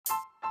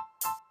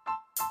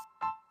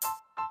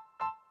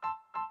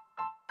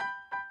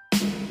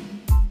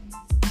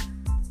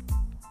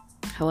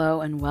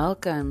Hello and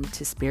welcome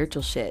to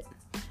Spiritual Shit,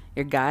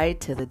 your guide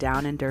to the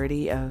down and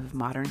dirty of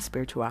modern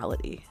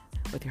spirituality,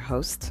 with your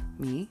host,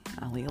 me,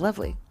 Aliyah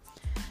Lovely.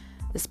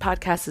 This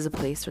podcast is a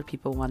place for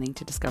people wanting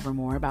to discover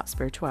more about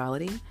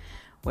spirituality,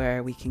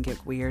 where we can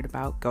get weird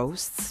about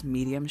ghosts,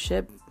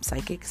 mediumship,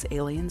 psychics,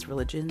 aliens,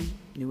 religion,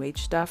 new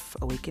age stuff,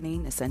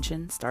 awakening,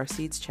 ascension,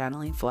 starseeds,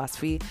 channeling,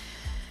 philosophy,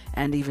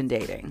 and even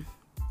dating.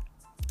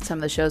 Some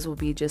of the shows will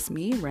be just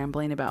me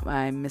rambling about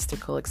my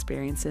mystical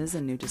experiences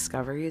and new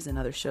discoveries, and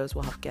other shows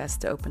will have guests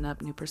to open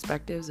up new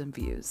perspectives and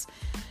views.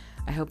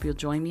 I hope you'll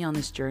join me on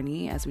this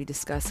journey as we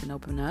discuss and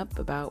open up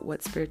about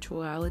what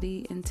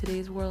spirituality in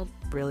today's world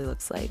really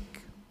looks like.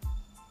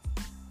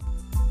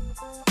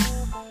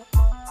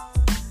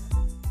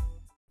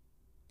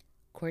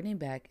 Courtney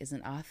Beck is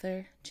an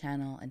author,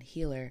 channel, and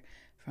healer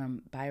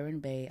from Byron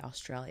Bay,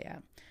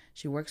 Australia.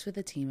 She works with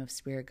a team of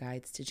spirit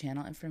guides to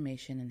channel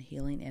information and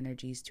healing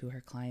energies to her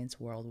clients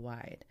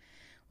worldwide.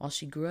 While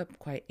she grew up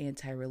quite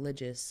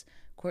anti-religious,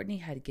 Courtney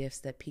had gifts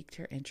that piqued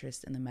her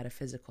interest in the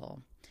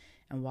metaphysical.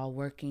 And while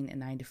working a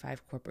 9-to-5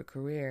 corporate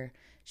career,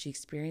 she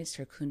experienced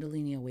her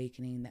Kundalini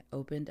awakening that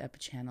opened up a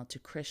channel to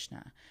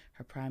Krishna,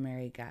 her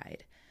primary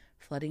guide,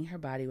 flooding her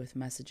body with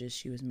messages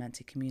she was meant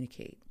to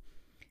communicate.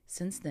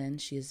 Since then,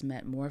 she has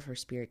met more of her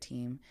spirit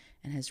team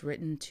and has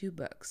written 2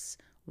 books,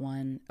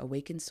 one,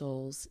 Awakened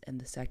Souls, and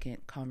the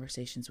second,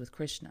 Conversations with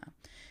Krishna,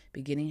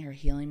 beginning her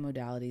healing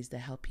modalities that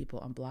help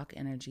people unblock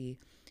energy,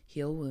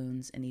 heal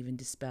wounds, and even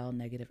dispel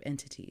negative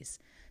entities.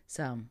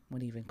 Some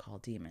would even call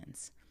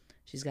demons.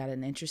 She's got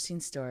an interesting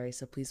story,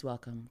 so please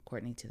welcome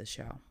Courtney to the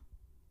show.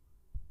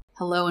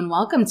 Hello and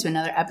welcome to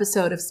another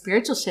episode of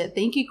Spiritual Shit.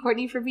 Thank you,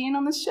 Courtney, for being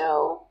on the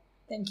show.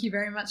 Thank you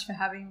very much for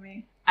having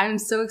me. I'm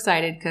so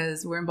excited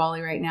because we're in Bali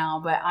right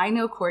now, but I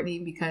know Courtney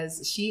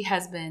because she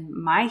has been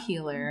my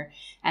healer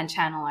and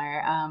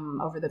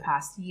channeler over the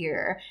past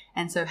year.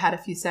 And so I've had a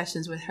few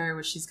sessions with her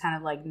where she's kind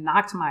of like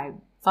knocked my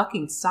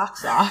fucking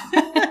socks off.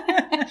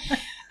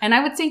 And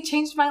I would say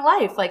changed my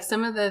life. Like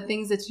some of the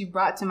things that you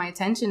brought to my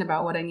attention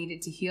about what I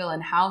needed to heal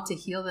and how to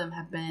heal them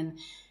have been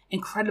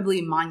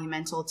incredibly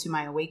monumental to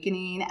my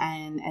awakening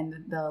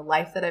and the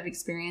life that I've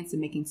experienced and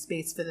making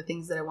space for the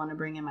things that I want to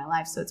bring in my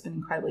life. So it's been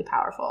incredibly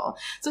powerful.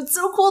 So it's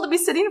so cool to be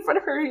sitting in front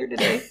of her here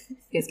today. You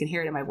guys can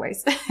hear it in my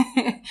voice.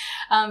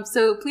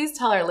 So please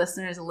tell our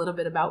listeners a little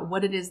bit about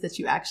what it is that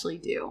you actually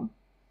do.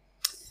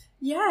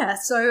 Yeah,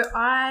 so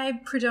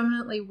I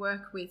predominantly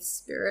work with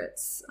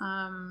spirits,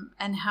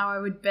 and how I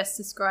would best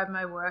describe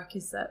my work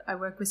is that I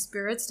work with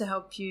spirits to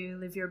help you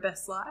live your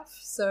best life.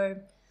 So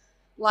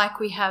like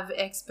we have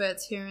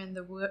experts here in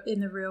the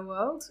real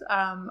world,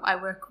 I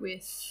work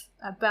with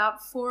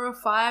about 4 or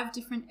 5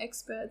 different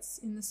experts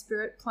in the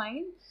spirit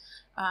plane,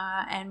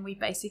 and we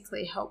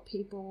basically help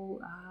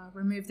people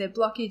remove their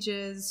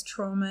blockages,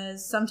 traumas,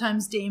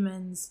 sometimes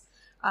demons,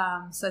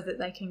 so that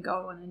they can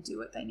go on and do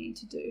what they need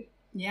to do.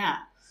 Yeah.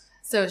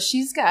 So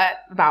she's got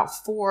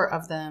about 4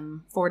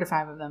 to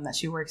 5 of them that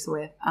she works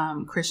with.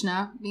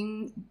 Krishna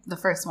being the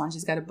first one.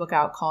 She's got a book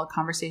out called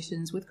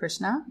Conversations with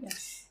Krishna.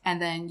 Yes. And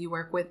then you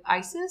work with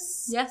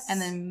Isis. Yes. And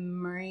then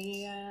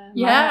Maria.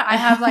 Yeah, I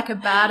have like a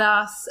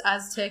badass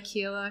Aztec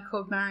healer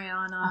called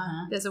Mariana.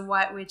 Uh-huh. There's a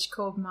white witch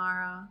called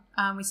Mara.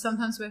 We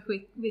sometimes work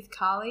with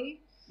Kali.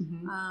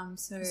 Mm-hmm.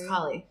 Who's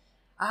Kali?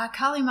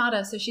 Kali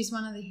Mata. So she's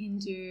one of the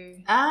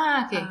Hindu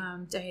okay.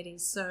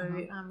 deities.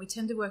 So we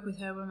tend to work with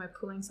her when we're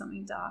pulling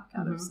something dark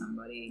out of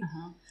somebody.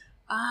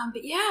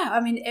 But yeah, I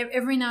mean,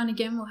 every now and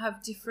again we'll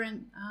have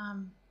different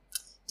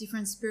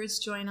spirits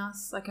join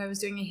us. Like I was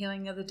doing a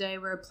healing the other day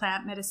where a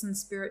plant medicine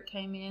spirit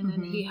came in,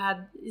 and he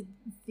had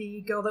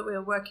the girl that we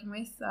were working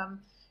with.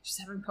 She's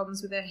having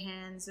problems with her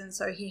hands, and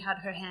so he had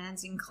her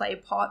hands in clay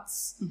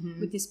pots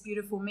with this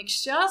beautiful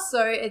mixture.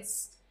 So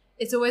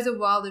it's always a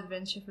wild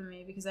adventure for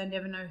me because I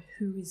never know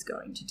who is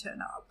going to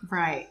turn up.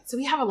 Right. So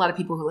we have a lot of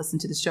people who listen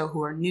to the show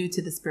who are new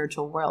to the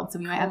spiritual world. So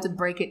we might have to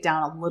break it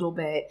down a little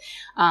bit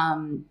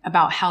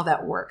about how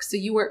that works. So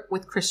you work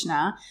with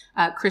Krishna.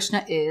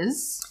 Krishna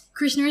is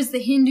the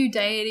Hindu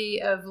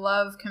deity of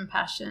love,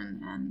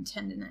 compassion, and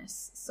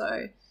tenderness.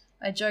 So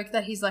I joke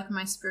that he's like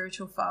my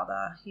spiritual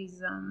father.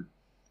 He's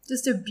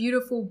just a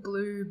beautiful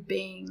blue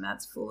being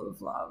that's full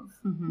of love.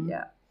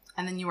 Yeah.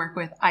 And then you work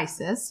with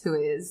Isis, who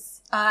is?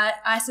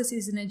 Isis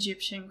is an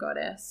Egyptian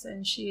goddess,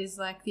 and she is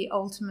like the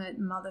ultimate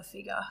mother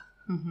figure.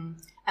 And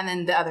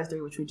then the other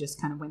 3, which we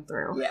just kind of went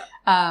through.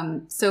 Yeah.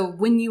 So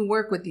when you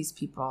work with these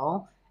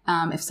people,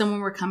 if someone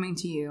were coming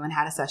to you and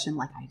had a session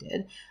like I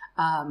did,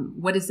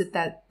 what is it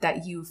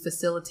that you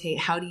facilitate?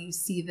 How do you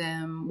see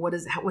them? What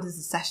is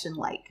the session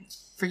like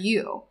for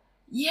you?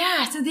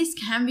 Yeah, so this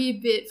can be a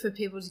bit for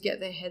people to get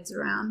their heads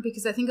around,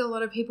 because I think a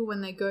lot of people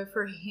when they go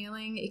for a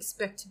healing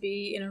expect to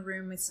be in a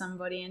room with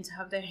somebody and to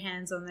have their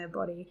hands on their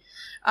body.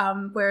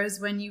 Whereas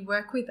when you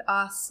work with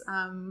us,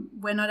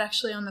 we're not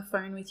actually on the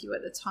phone with you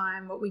at the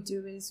time. What we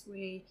do is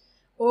we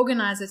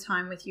organize a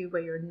time with you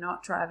where you're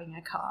not driving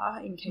a car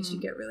in case you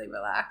get really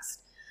relaxed,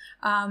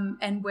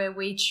 and where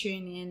we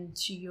tune in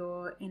to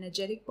your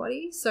energetic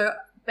body. So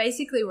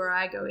basically where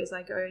I go is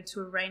I go to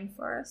a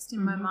rainforest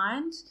in my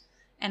mind,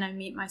 and I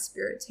meet my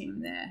spirit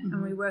team there,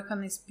 and we work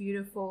on this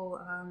beautiful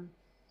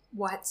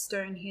white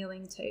stone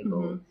healing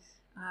table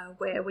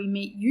where we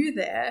meet you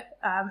there,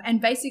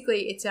 and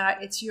basically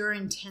it's your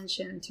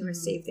intention to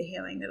receive the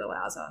healing that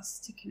allows us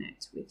to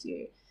connect with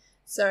you.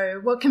 So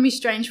what can be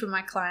strange for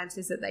my clients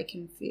is that they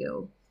can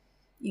feel,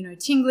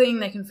 tingling,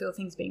 they can feel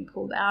things being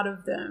pulled out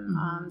of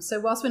them. So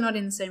whilst we're not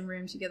in the same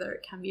room together,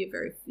 it can be a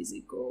very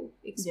physical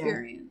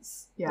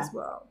experience as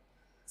well.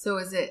 So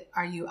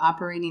are you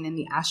operating in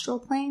the astral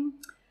plane?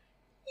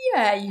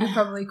 Yeah, you could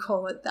probably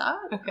call it that.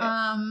 Okay.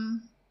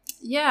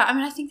 Yeah, I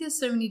mean, I think there's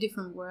so many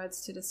different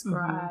words to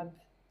describe,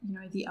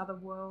 the other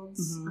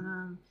worlds.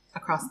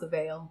 Across the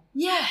veil.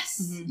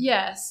 Yes,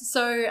 yes.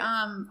 So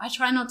I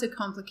try not to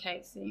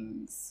complicate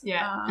things.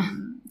 Yeah.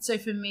 So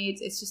for me,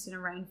 it's just in a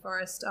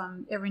rainforest.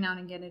 Every now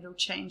and again, it'll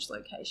change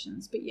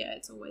locations. But yeah,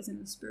 it's always in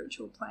the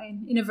spiritual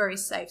plane, in a very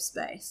safe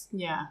space.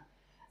 Yeah.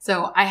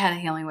 So I had a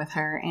healing with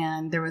her,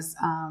 and there was,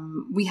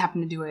 we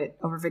happened to do it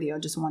over video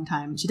just one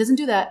time. She doesn't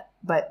do that,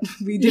 but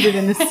we did it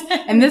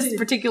in this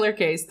particular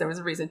case. There was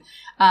a reason.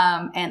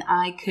 And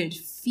I could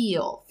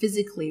feel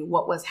physically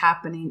what was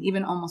happening,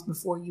 even almost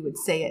before you would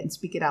say it and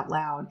speak it out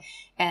loud.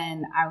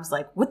 And I was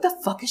like, what the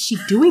fuck is she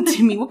doing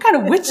to me? What kind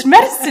of witch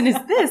medicine is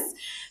this?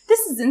 This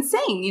is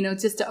insane,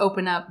 just to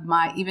open up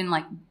even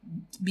like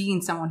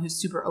being someone who's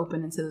super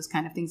open into those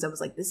kind of things. I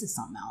was like, this is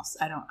something else.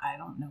 I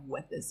don't know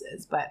what this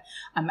is, but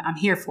I'm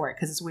here for it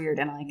because it's weird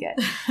and I like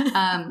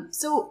it.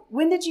 So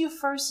when did you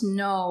first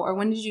know, or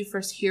when did you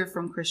first hear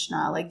from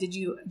Krishna? Like, did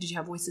you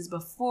have voices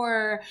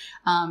before?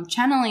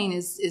 Channeling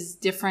is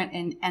different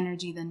in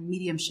energy than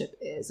mediumship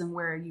is, and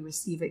where you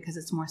receive it, because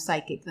it's more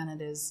psychic than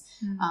it is,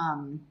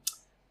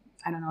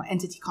 I don't know,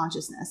 entity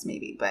consciousness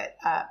maybe, but,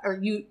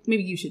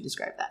 maybe you should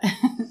describe that.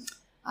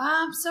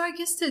 So I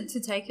guess to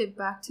take it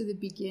back to the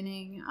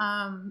beginning,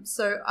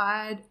 so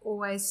I'd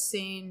always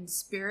seen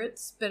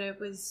spirits, but it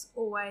was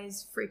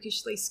always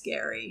freakishly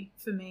scary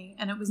for me.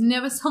 And it was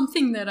never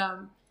something that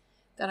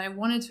I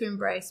wanted to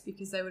embrace,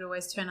 because they would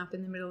always turn up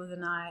in the middle of the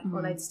night,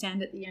 or they'd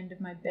stand at the end of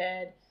my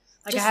bed.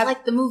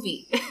 Like the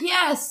movie.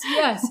 Yes.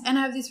 And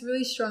I have this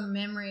really strong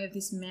memory of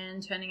this man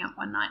turning up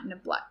one night in a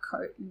black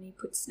coat, and he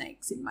put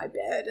snakes in my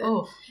bed.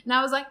 And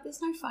I was like,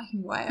 there's no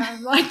fucking way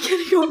I'm like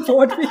getting on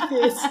board with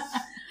this.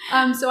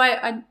 So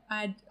I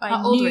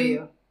How old were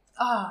you?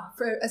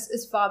 For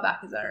as far back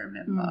as I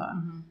remember.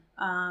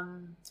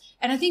 And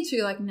I think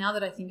too, like, now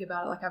that I think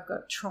about it, like, I've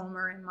got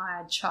trauma in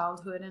my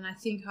childhood, and I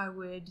think I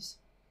would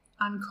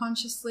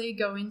unconsciously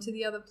go into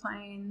the other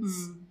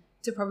planes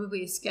to probably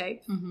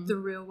escape the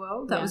real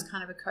world. That was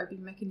kind of a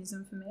coping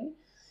mechanism for me.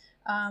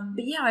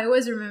 But yeah, I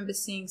always remember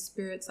seeing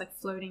spirits like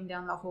floating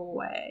down the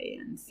hallway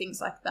and things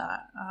like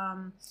that.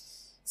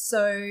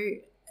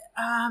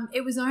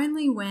 It was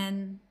only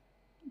when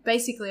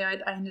basically I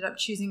ended up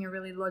choosing a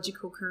really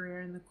logical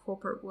career in the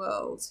corporate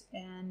world,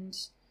 and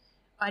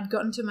I'd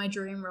gotten to my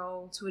dream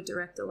role to a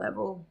director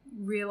level,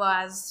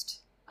 realized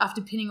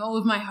after pinning all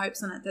of my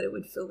hopes on it that it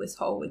would fill this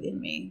hole within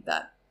me,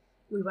 that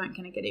we weren't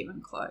going to get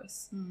even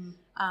close,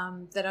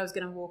 that I was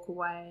going to walk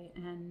away.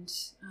 And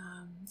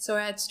so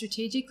I had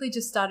strategically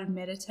just started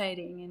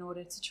meditating in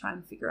order to try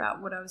and figure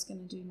out what I was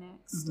going to do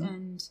next.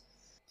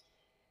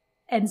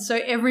 And so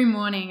every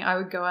morning I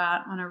would go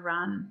out on a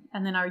run,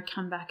 and then I would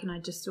come back and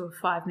I'd just do a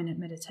 5-minute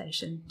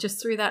meditation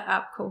just through that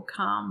app called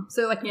Calm.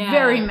 So like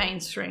very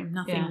mainstream,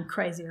 nothing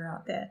crazier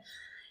out there.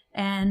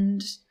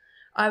 And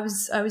I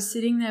was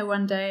sitting there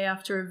one day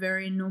after a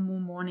very normal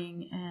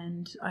morning,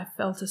 and I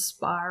felt a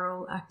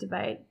spiral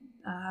activate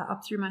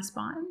up through my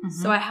spine.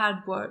 So I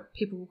had what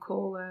people will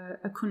call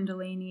a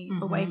Kundalini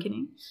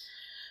awakening.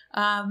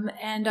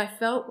 And I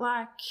felt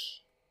like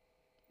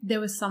there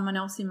was someone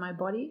else in my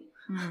body.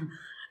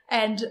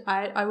 And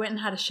I went and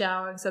had a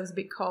shower because I was a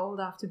bit cold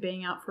after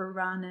being out for a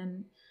run.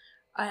 And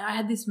I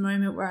had this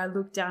moment where I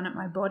looked down at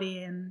my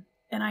body, and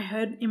I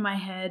heard in my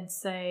head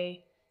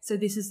say, "So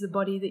this is the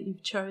body that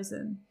you've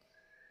chosen."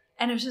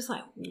 And it was just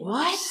like,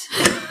 what?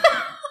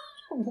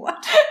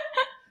 What?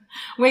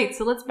 Wait,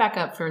 so let's back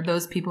up for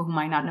those people who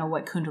might not know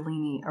what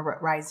Kundalini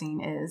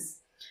rising is.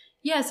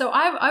 Yeah, so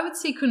I would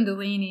see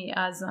Kundalini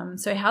as,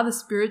 so how the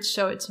spirits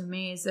show it to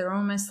me is they're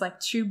almost like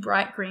two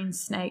bright green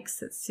snakes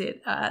that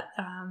sit at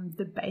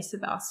the base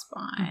of our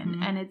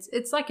spine. And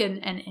it's like an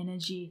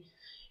energy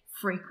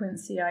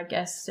frequency, I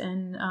guess,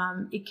 and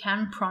it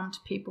can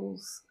prompt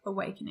people's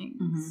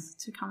awakenings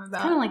to come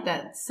about. Kind of like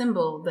that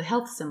symbol, the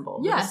health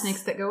symbol. Yes. The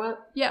snakes that go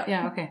up.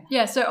 Yeah, okay.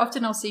 Yeah, so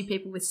often I'll see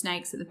people with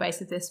snakes at the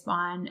base of their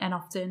spine, and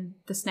often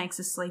the snakes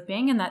are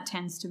sleeping, and that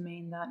tends to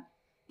mean that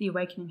the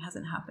awakening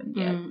hasn't happened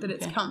yet, that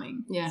it's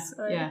coming. Yeah,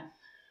 yeah.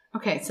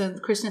 Okay, so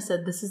Krishna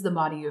said, this is the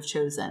body you have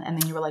chosen,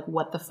 and then you were like,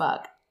 what the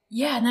fuck?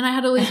 Yeah, and then I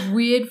had all these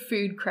weird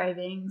food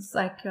cravings.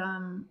 Like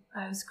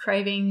I was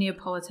craving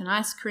Neapolitan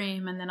ice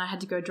cream, and then I had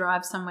to go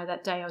drive somewhere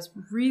that day. I was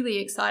really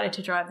excited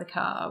to drive the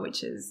car,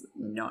 which is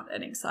not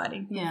an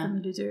exciting thing for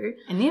me to do.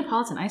 And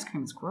Neapolitan ice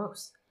cream is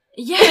gross.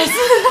 Yes.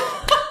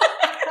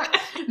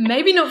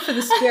 Maybe not for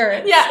the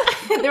spirit. Yeah.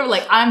 They were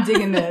like, I'm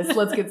digging this.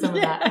 Let's get some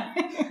of that.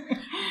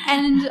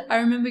 And I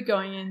remember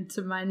going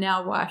into my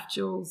now wife,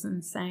 Jules,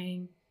 and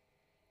saying,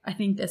 I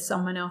think there's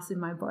someone else in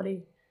my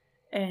body.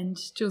 And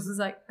Jules was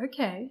like,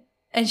 okay.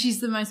 And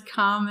she's the most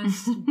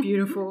calmest,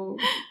 beautiful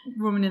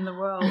woman in the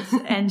world.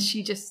 And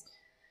she just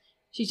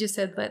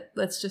said,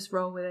 let's just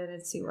roll with it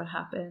and see what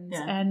happens.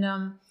 Yeah. And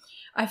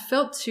I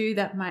felt too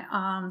that my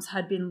arms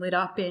had been lit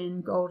up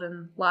in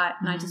golden light,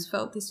 and I just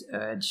felt this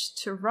urge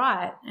to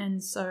write.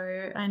 And so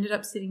I ended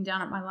up sitting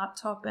down at my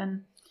laptop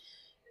and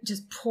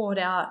just poured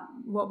out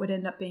what would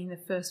end up being the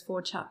first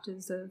 4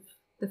 chapters of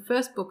the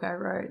first book I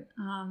wrote.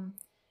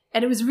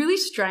 And it was really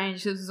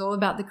strange. It was all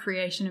about the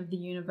creation of the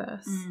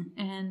universe.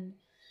 And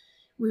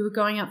we were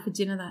going out for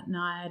dinner that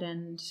night,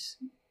 and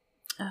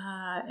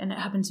it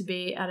happened to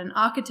be at an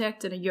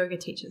architect and a yoga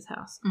teacher's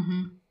house.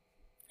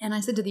 And I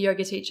said to the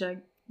yoga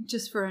teacher,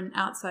 just for an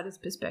outsider's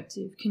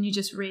perspective, can you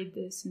just read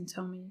this and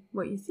tell me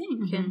what you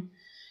think? And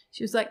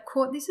she was like,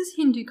 Court, this is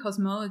Hindu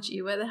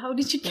cosmology. Where the hell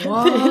did you get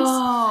this?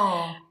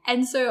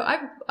 And so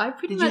I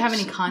pretty much... Did you have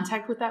any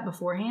contact with that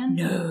beforehand?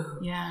 No.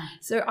 Yeah.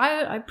 So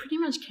I pretty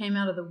much came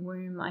out of the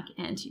womb like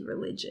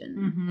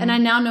anti-religion. And I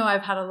now know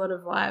I've had a lot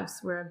of lives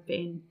where I've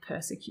been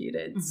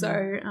persecuted.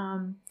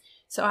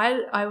 So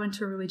I went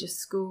to a religious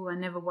school. I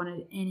never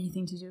wanted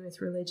anything to do with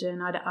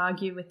religion. I'd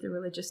argue with the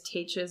religious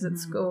teachers at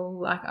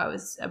school like I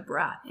was a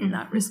brat in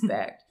that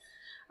respect.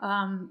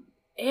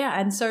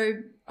 And so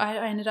I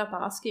ended up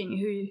asking,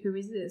 who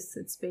is this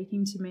that's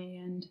speaking to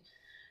me?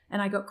 And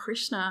I got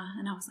Krishna,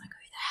 and I was like, who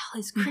the hell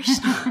is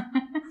Krishna?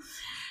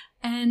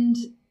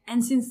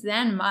 and since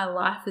then, my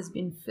life has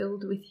been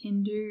filled with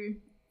Hindu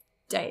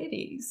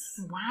deities.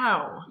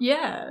 Wow.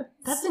 Yeah.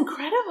 That's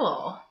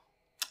incredible.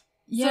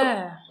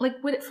 Yeah. So, like,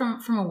 what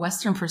from a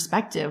Western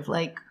perspective,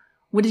 like,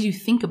 what did you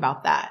think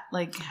about that?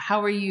 Like,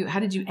 how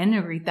did you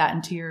integrate that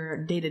into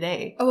your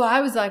day-to-day? Oh, I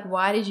was like,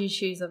 why did you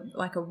choose a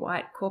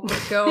white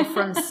corporate girl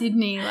from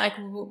Sydney? Like,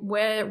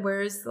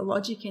 where is the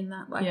logic in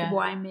that? Like,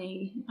 why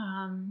me?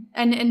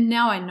 And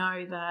now I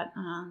know that,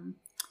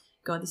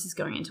 God, this is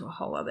going into a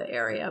whole other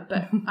area,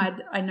 but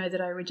I know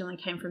that I originally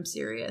came from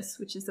Sirius,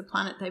 which is the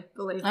planet they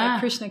believe that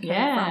Krishna came from.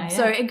 Yeah.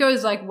 So it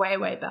goes like way,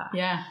 way back.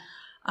 Yeah.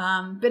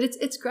 But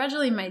it's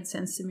gradually made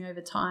sense to me over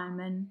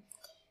time.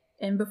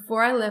 And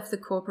before I left the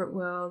corporate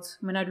world,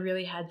 when I'd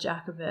really had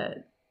jack of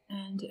it,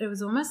 and it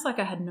was almost like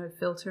I had no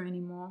filter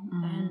anymore.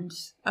 And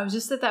I was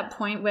just at that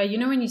point where, you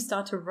know, when you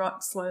start to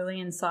rot slowly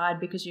inside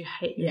because you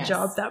hate your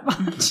job that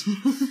much.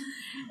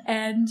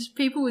 And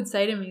people would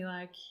say to me,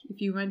 like,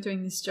 if you weren't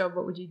doing this job,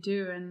 what would you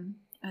do? And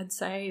I'd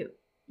say,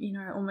 you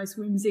know, almost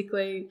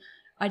whimsically,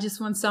 I just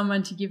want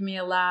someone to give me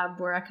a lab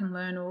where I can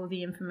learn all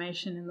the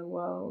information in the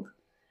world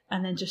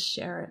and then just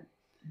share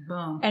it.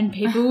 Boom. And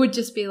people would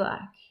just be like,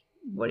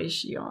 what is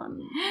she on?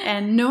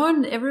 And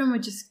everyone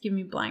would just give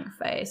me blank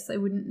face. They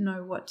wouldn't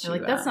know what to. They're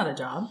like, that's not a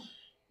job.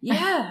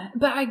 Yeah,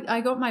 but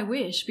I got my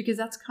wish, because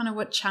that's kind of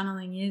what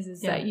channeling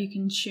is that you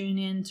can tune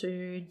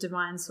into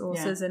divine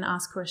sources and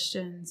ask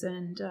questions.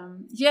 And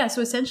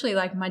so essentially,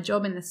 like, my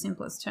job in the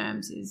simplest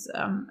terms is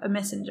a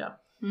messenger.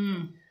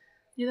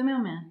 You're the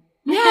mailman.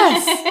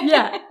 Yes.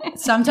 Yeah.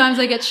 Sometimes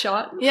I get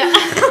shot. Yeah.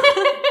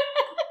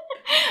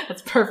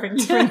 That's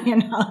perfect for the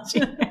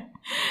analogy.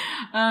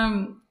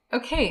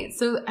 Okay,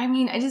 so I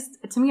mean,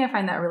 to me, I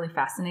find that really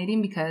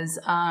fascinating, because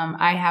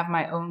I have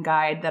my own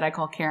guide that I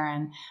call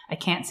Karen. I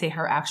can't say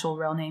her actual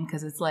real name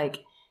because it's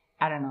like,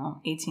 I don't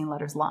know, 18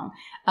 letters long.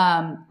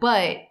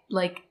 But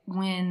like,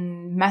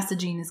 when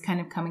messaging is kind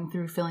of coming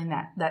through, feeling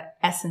that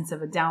essence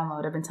of a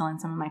download, I've been telling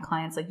some of my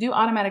clients, like, do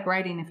automatic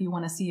writing if you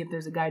want to see if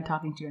there's a guide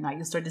talking to you or not.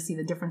 You'll start to see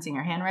the difference in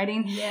your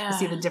handwriting. Yeah. You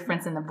see the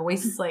difference in the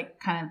voice, like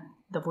kind of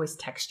the voice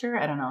texture.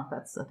 I don't know if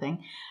that's the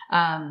thing.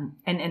 And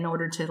in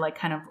order to like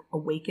kind of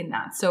awaken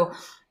that. So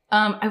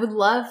I would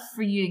love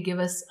for you to give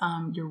us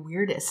your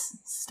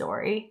weirdest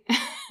story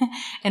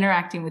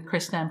interacting with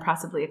Krishna and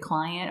possibly a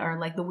client, or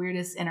like the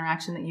weirdest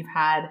interaction that you've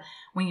had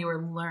when you were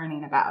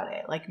learning about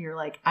it. Like, you're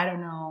like, I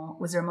don't know,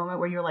 was there a moment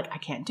where you're like, I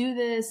can't do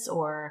this,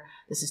 or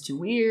this is too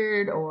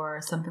weird,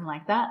 or something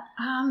like that?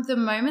 The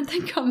moment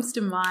that comes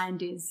to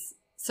mind is,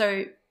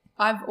 so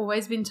I've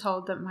always been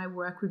told that my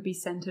work would be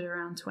centered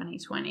around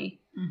 2020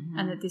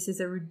 and that this is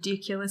a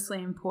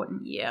ridiculously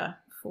important year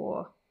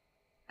for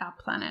our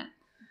planet.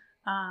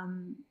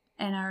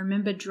 And I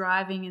remember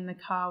driving in the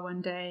car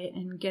one day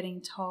and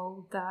getting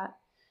told that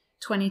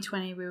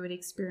 2020 we would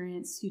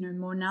experience, you know,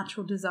 more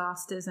natural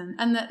disasters,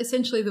 and that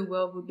essentially the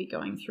world would be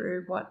going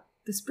through what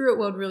the spirit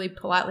world really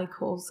politely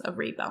calls a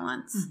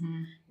rebalance,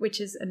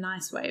 which is a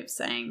nice way of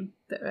saying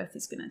the earth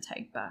is going to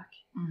take back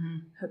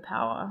her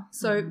power.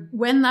 So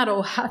when that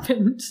all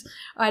happened,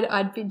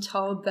 I'd been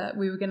told that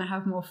we were going to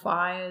have more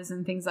fires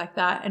and things like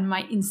that. And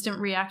my instant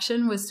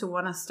reaction was to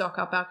want to stock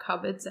up our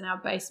cupboards and our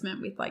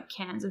basement with like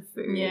cans of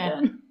food.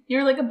 Yeah.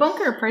 You're like a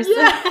bunker person.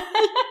 Yeah.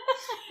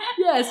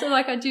 Yeah. So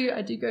like I do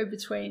go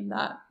between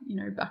that, you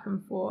know, back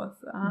and forth.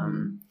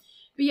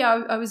 But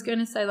yeah, I was going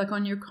to say, like,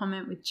 on your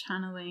comment with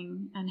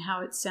channeling and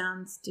how it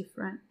sounds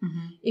different,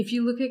 if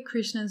you look at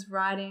Krishna's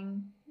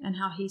writing and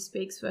how he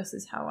speaks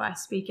versus how I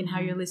speak and how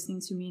you're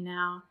listening to me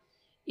now,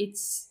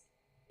 it's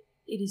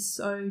it is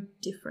so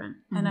different.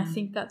 And I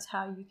think that's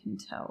how you can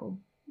tell,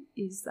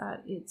 is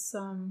that it's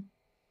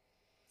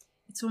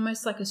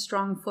almost like a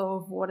strong flow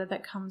of water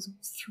that comes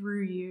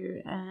through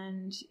you,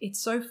 and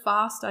it's so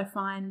fast. I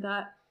find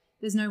that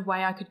there's no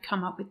way I could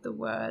come up with the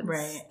words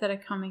that are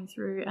coming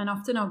through, and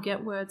often I'll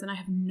get words and I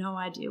have no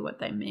idea what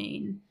they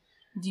mean.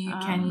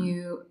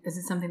 Is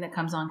it something that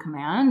comes on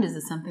command? Is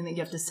it something that you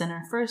have to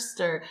center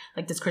first, or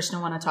like, does Krishna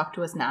want to talk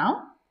to us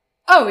now?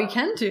 Oh, we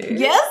can do.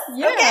 Yes?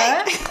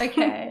 Yeah.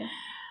 Okay.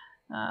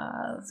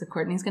 So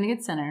Courtney's going to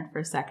get centered for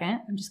a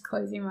second. I'm just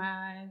closing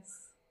my eyes.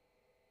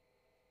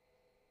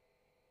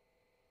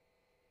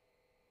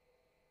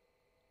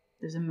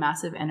 There's a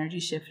massive energy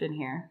shift in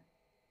here.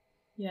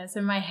 Yeah,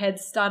 so my head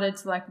started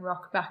to like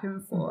rock back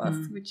and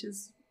forth, which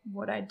is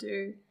what I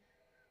do.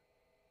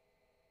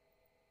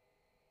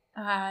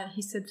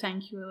 He said,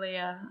 "Thank you,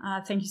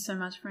 Aaliyah. Thank you so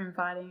much for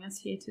inviting us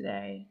here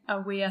today.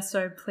 We are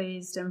so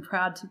pleased and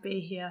proud to be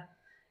here."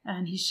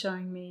 And he's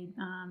showing me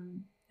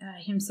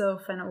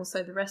himself and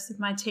also the rest of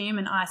my team,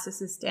 and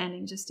Isis is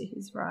standing just to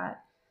his right.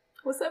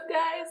 What's up,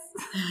 guys?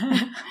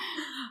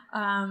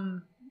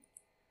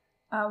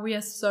 We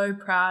are so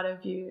proud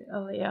of you,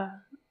 Aaliyah,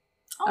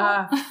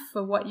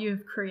 for what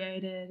you've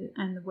created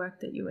and the work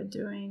that you are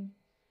doing.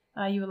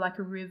 You are like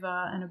a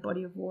river and a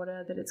body of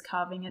water that it's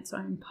carving its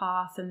own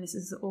path, and this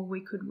is all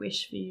we could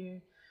wish for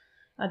you.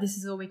 This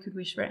is all we could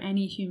wish for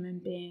any human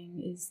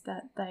being, is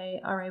that they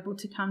are able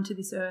to come to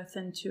this earth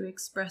and to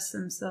express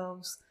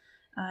themselves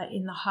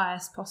in the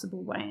highest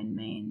possible way and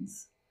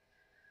means.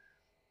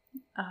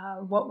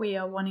 What we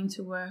are wanting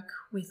to work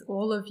with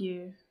all of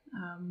you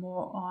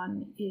more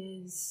on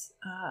is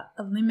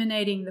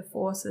eliminating the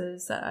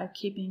forces that are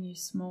keeping you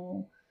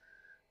small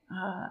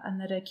and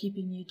that are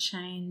keeping you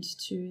chained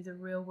to the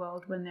real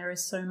world, when there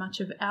is so much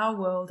of our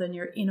world and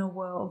your inner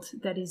world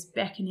that is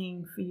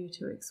beckoning for you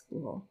to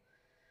explore.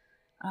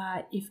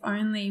 If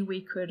only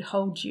we could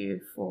hold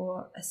you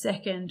for a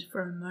second,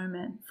 for a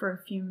moment, for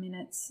a few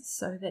minutes,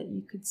 so that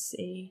you could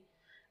see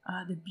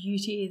the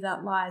beauty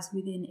that lies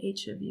within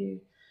each of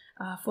you.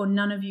 For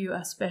none of you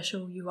are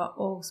special. You are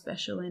all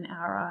special in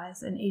our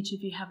eyes, and each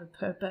of you have a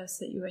purpose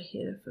that you are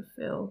here to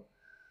fulfill.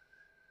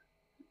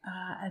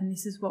 And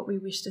this is what we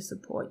wish to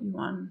support you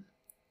on.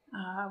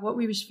 What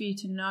we wish for you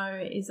to know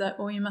is that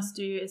all you must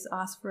do is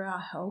ask for our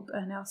help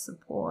and our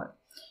support.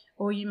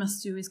 All you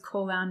must do is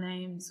call our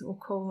names or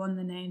call on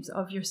the names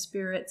of your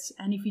spirits.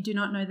 And if you do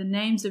not know the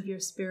names of your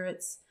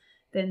spirits,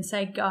 then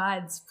say,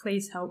 "Guides,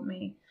 please help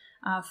me."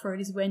 For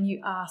it is when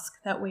you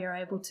ask that we are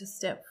able to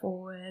step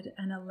forward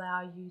and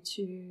allow you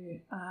to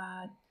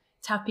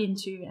tap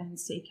into and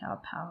seek our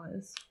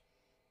powers.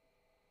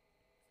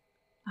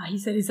 He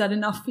said, "Is that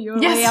enough for you,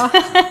 Aaliyah?" Yes.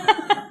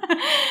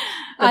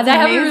 They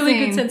have a really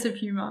good sense of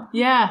humor.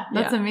 Yeah,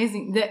 that's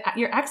amazing.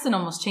 Your accent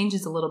almost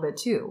changes a little bit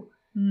too.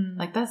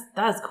 Like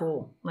that's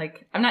cool.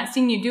 Like, I've not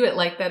seen you do it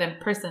like that in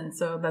person,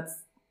 so that's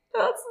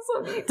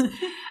so neat.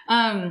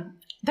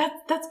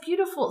 That's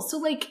beautiful. So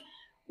like,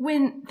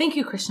 thank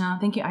you, Krishna,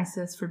 thank you,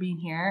 Isis, for being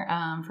here.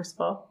 First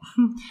of all,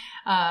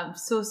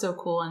 so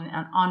cool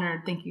and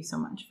honored. Thank you so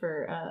much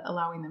for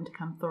allowing them to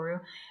come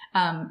through.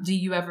 Do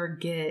you ever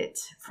get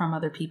from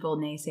other people,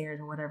 naysayers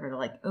or whatever, they're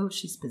like, "Oh,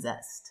 she's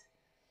possessed"?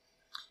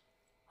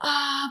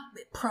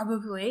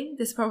 Probably.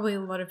 There's probably a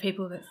lot of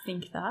people that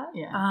think that.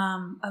 Yeah.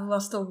 I've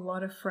lost a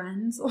lot of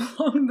friends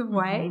along the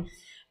way.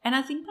 And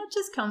I think that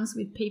just comes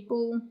with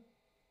people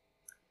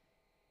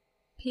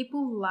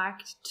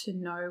like to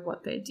know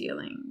what they're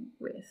dealing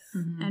with.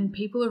 And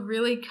people are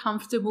really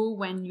comfortable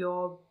when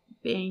you're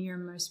being your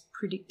most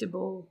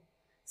predictable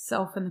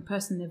self and the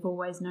person they've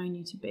always known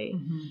you to be.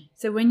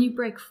 So when you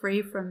break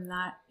free from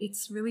that,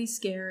 it's really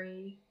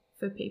scary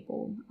for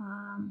people.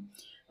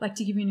 Like,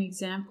 to give you an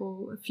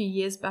example, a few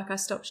years back I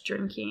stopped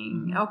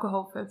drinking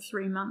alcohol for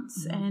 3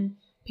 months, and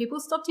people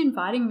stopped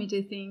inviting me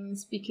to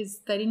things because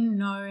they didn't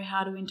know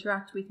how to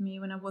interact with me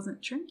when I wasn't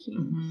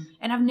drinking.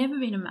 And I've never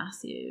been a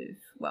massive,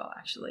 well,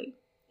 actually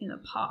in the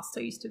past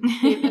I used to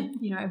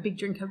be a big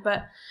drinker,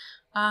 but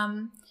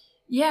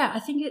I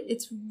think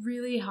it's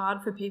really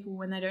hard for people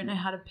when they don't know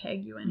how to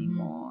peg you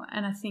anymore.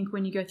 And I think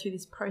when you go through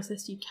this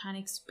process, you can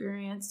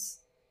experience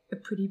a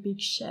pretty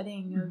big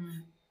shedding of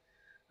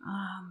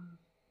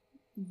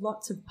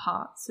lots of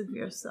parts of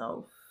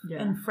yourself.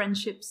 And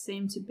friendships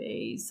seem to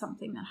be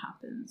something that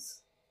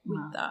happens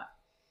with that.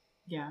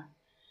 Yeah.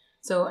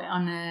 So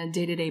on a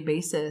day-to-day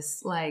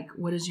basis, like,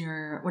 what does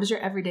your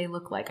everyday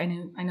look like? I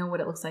know what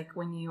it looks like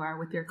when you are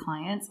with your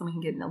clients, and we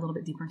can get a little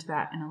bit deeper into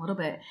that in a little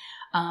bit.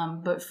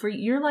 But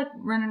you're like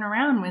running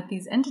around with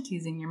these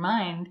entities in your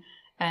mind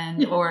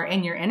or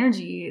in your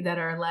energy that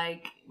are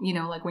like,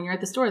 like when you're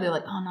at the store, they're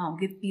like, "Oh no,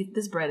 get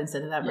this bread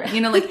instead of that bread."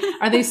 Like,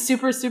 are they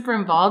super, super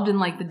involved in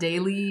like the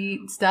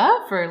daily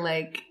stuff, or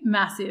like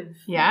massive?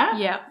 Yeah.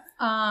 Yeah.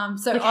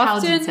 So like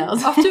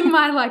often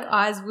my like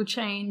eyes will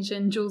change,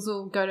 and Jules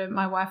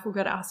my wife will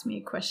go to ask me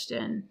a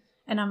question,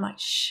 and I'm like,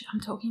 "Shh, I'm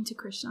talking to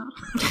Krishna."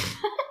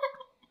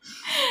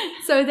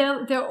 So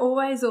they're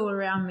always all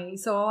around me.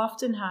 So I'll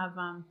often have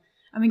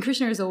I mean,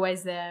 Krishna is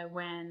always there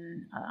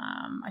when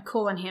I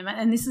call on him.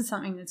 And this is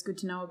something that's good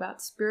to know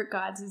about spirit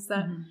guides, is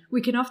that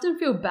we can often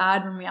feel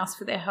bad when we ask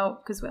for their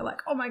help, because we're like,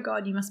 oh my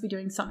God, you must be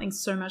doing something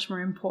so much more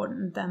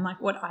important than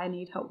like what I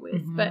need help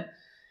with. But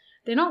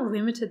they're not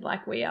limited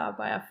like we are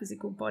by our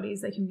physical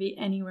bodies. They can be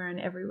anywhere and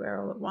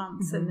everywhere all at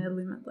once, and they're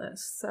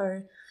limitless.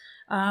 So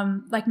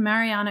like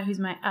Mariana, who's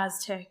my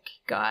Aztec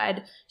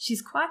guide,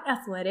 she's quite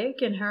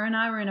athletic, and her and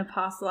I were in a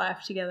past life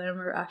together, and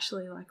we were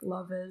actually like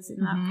lovers in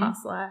that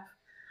past life.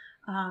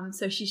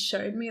 So she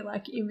showed me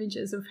like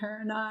images of her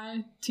and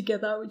I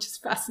together, which is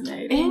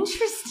fascinating.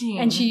 Interesting.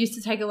 And she used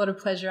to take a lot of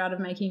pleasure out of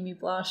making me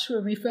blush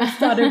when we first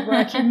started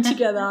working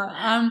together.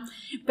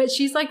 But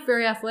she's like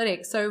very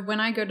athletic. So when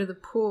I go to the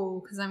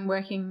pool, because I'm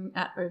working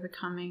at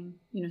overcoming,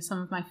 you know,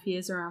 some of my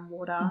fears around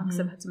water, because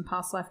I've had some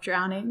past life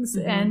drownings,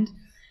 and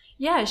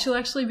yeah, she'll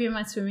actually be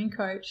my swimming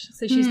coach.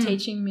 So she's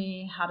teaching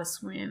me how to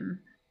swim.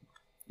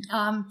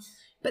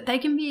 But they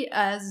can be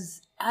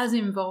as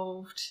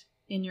involved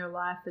in your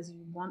life as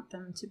you want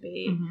them to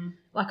be.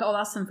 Like I'll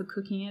ask them for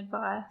cooking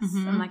advice.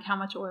 I'm like, how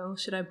much oil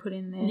should I put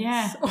in this?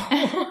 Yeah.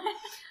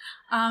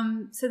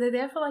 So they're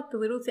there for like the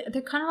little things.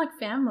 They're kind of like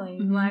family.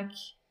 Like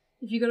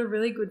if you've got a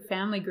really good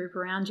family group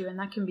around you, and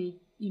that can be,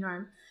 you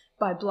know,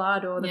 by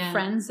blood or the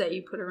friends that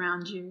you put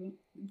around you,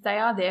 they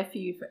are there for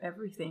you for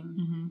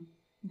everything.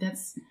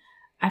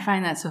 I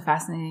find that so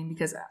fascinating,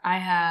 because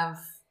I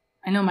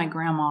know my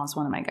grandma is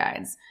one of my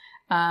guides.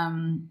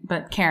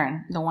 But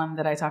Karen, the one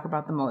that I talk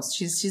about the most,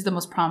 she's the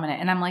most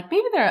prominent. And I'm like,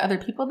 maybe there are other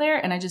people there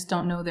and I just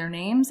don't know their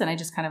names, and I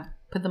just kind of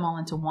put them all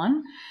into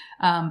one.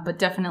 But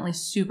definitely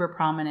super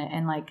prominent,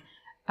 and like,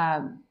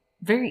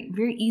 very,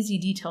 very easy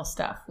detail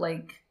stuff.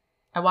 Like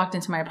I walked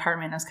into my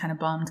apartment, I was kind of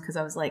bummed because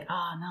I was like,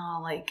 oh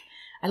no, like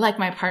I like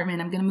my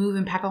apartment. I'm going to move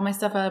and pack all my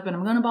stuff up, and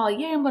I'm going to Bali.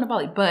 Yeah, I'm going to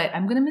Bali, but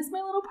I'm going to miss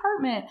my little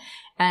apartment.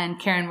 And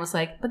Karen was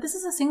like, but this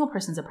is a single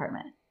person's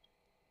apartment.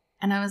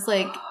 And I was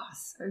like, oh,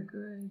 so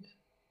good.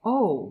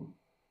 Oh,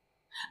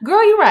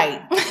 girl, you're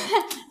right.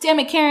 Damn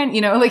it, Karen.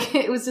 You know, like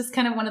it was just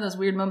kind of one of those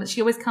weird moments.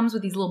 She always comes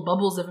with these little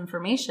bubbles of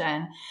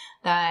information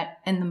that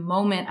in the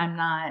moment I'm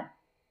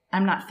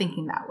not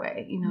thinking that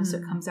way, you know, so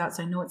it comes out.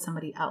 So I know it's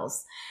somebody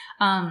else.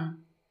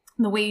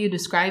 The way you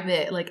describe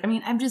it, like, I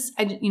mean,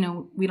 you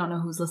know, we don't know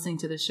who's listening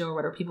to this show or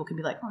whatever. People can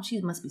be like, oh, she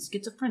must be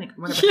schizophrenic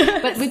or whatever.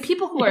 Yes. But with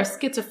people who are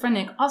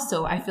schizophrenic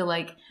also, I feel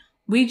like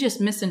we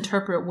just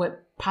misinterpret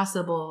what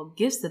possible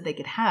gifts that they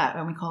could have,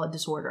 and we call it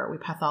disorder. We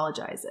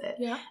pathologize it.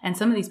 Yeah. And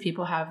some of these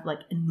people have like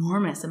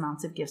enormous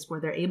amounts of gifts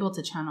where they're able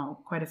to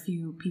channel quite a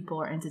few people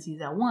or entities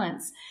at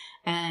once.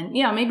 And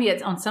yeah, maybe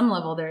it's on some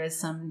level there is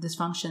some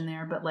dysfunction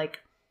there, but like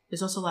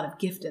there's also a lot of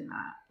gift in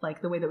that.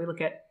 Like the way that we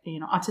look at, you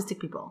know, autistic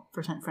people,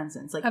 for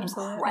instance, like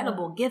Absolutely.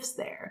 Incredible gifts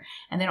there.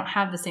 And they don't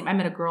have the same. I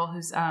met a girl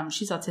who's,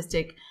 she's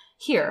autistic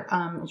here.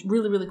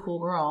 Really, really cool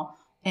girl.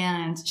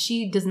 And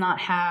she does not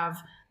have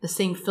the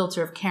same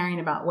filter of caring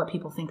about what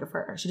people think of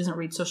her. She doesn't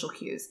read social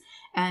cues.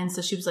 And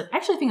so she was like, I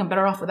actually think I'm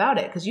better off without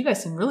it, because you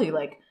guys seem really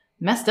like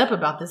messed up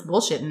about this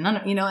bullshit. And none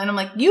of, you know, and I'm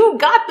like, you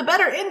got the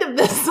better end of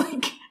this.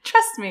 Like,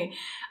 trust me.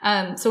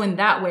 So in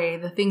that way,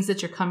 the things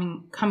that you're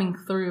coming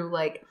through,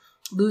 like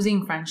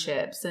losing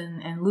friendships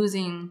and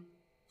losing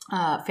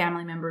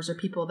family members or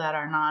people that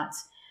are not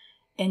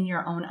in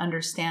your own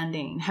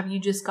understanding. Have you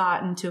just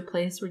gotten to a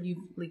place where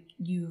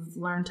you've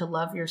learned to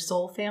love your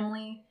soul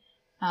family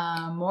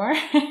more?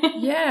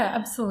 Yeah,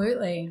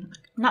 absolutely.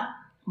 Not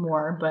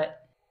more,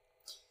 but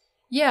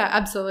yeah,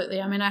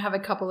 absolutely. I mean, I have a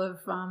couple of,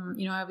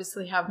 you know, I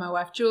obviously have my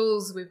wife,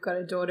 Jules. We've got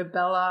a daughter,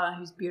 Bella,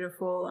 who's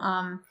beautiful.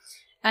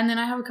 And then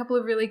I have a couple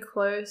of really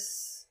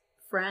close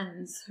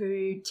friends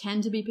who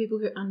tend to be people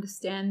who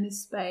understand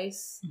this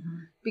space,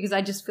 because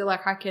I just feel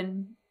like I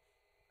can,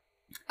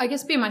 I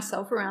guess, be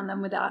myself around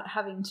them without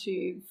having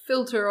to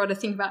filter or to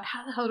think about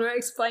how the hell do I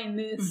explain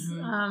this.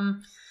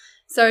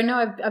 So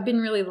no, I've been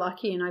really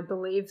lucky, and I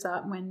believe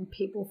that when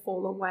people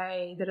fall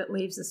away, that it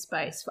leaves a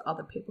space for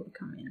other people to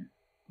come in.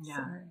 Yeah,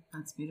 so.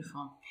 That's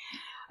beautiful.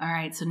 All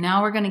right, so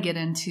now we're going to get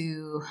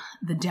into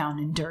the down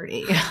and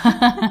dirty,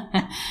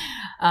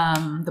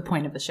 the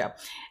point of the show.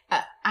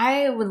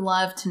 I would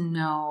love to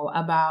know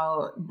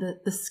about the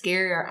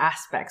scarier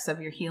aspects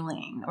of your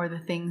healing, or the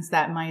things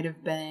that might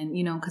have been,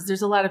 you know, because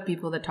there's a lot of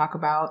people that talk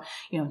about,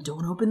 you know,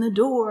 don't open the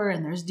door,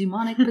 and there's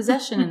demonic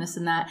possession and this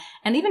and that.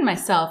 And even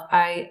myself,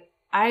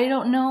 I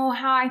don't know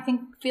how I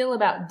feel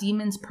about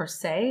demons per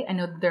se. I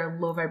know that they're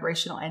low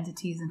vibrational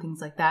entities and things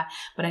like that,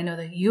 but I know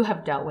that you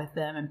have dealt with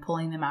them and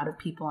pulling them out of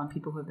people and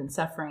people who have been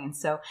suffering.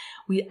 So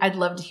I'd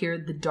love to hear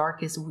the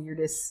darkest,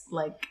 weirdest,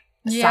 like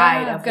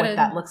side of what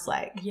that looks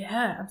like.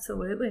 Yeah,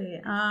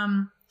 absolutely.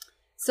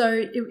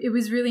 So it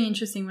was really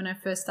interesting when I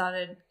first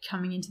started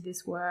coming into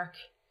this work.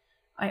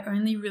 I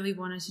only really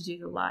wanted to do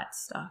the light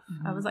stuff.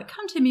 I was like,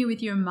 come to me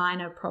with your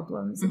minor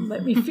problems and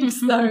let me fix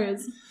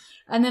those.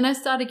 And then I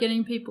started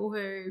getting people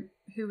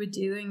who were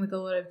dealing with a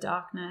lot of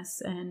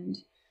darkness. And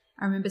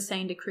I remember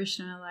saying to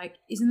Krishna, like,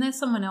 isn't there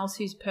someone else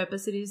whose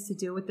purpose it is to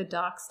deal with the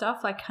dark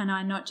stuff? Like, can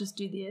I not just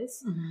do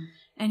this?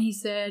 And he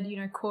said, you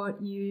know, Court,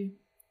 you,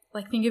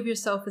 like, think of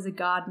yourself as a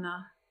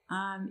gardener.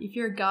 If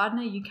you're a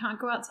gardener, you can't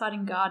go outside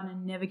and garden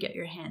and never get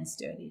your hands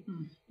dirty.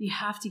 You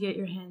have to get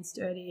your hands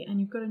dirty, and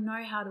you've got to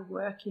know how to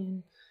work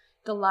in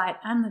the light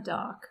and the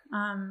dark.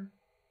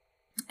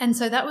 And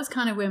so that was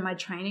kind of where my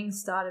training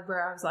started,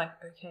 where I was like,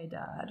 okay,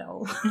 Dad,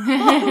 I'll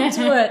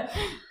do it.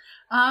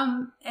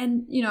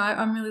 And, you know,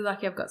 I'm really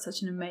lucky. I've got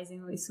such an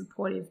amazingly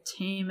supportive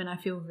team, and I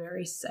feel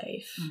very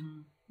safe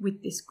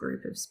with this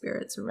group of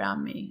spirits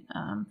around me.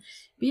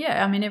 But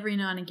yeah, I mean, every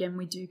now and again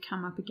we do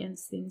come up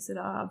against things that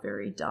are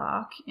very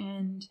dark.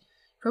 And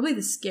probably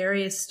the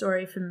scariest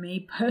story for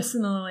me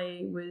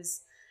personally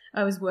was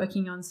I was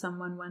working on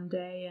someone one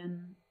day,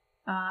 and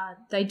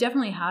they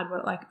definitely had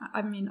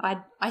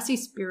I see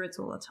spirits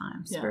all the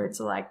time.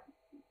 Spirits are like,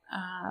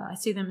 I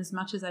see them as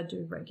much as I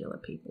do regular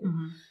people.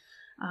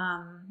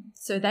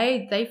 So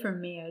they for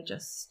me are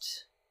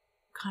just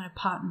kind of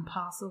part and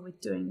parcel with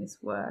doing this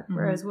work.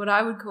 Whereas what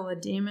I would call a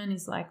demon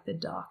is like the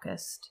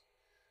darkest.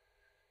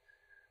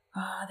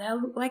 They're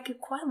like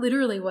quite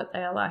literally what they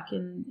are like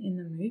in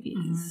the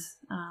movies,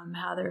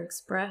 how they're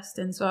expressed.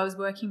 And so I was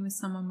working with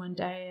someone one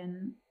day,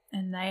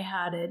 and they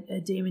had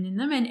a demon in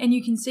them, and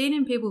you can see it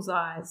in people's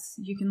eyes.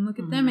 You can look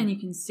at them and you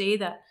can see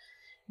that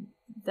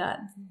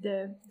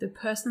the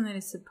person that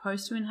is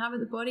supposed to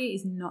inhabit the body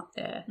is not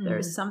there. There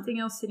is something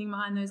else sitting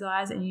behind those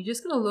eyes, and you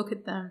just got to look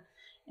at them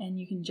and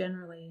you can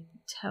generally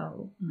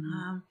tell.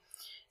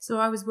 So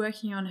I was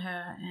working on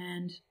her,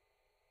 and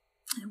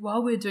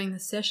while we were doing the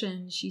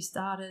session, she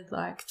started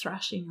like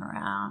thrashing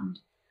around.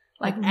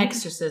 Like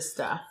exorcist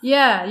stuff.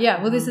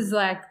 Yeah. Well, this is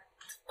like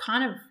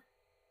kind of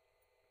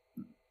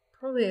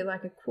probably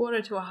like a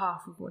quarter to a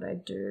half of what I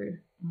do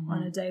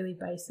on a daily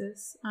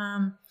basis.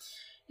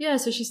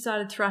 So she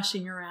started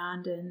thrashing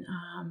around,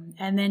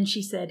 and then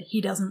she said,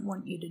 "He doesn't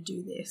want you to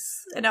do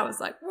this." And I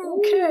was like,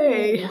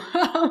 okay.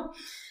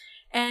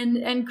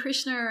 and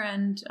Krishna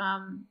and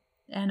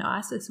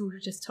Isis would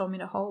have just told me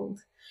to hold,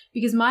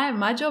 because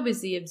my job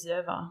is the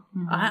observer.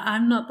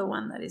 I'm not the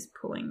one that is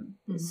pulling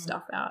this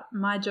stuff out.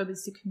 My job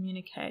is to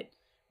communicate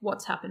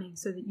what's happening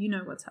so that you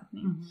know what's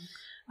happening.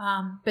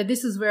 But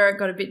this is where it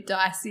got a bit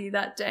dicey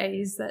that day,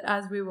 is that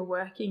as we were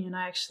working, and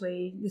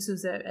this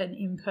was an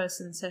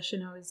in-person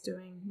session I was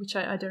doing, which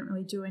I don't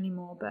really do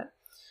anymore, but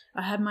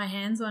I had my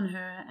hands on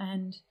her,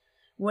 and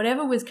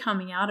whatever was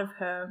coming out of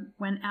her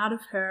went out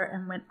of her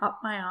and went up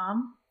my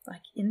arm,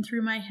 like in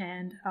through my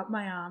hand, up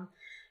my arm,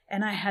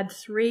 and I had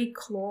 3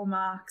 claw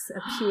marks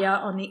appear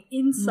on the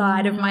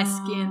inside of my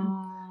skin.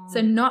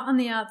 So not on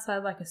the outside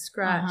like a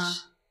scratch.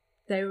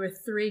 They were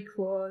 3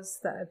 claws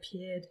that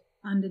appeared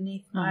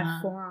underneath my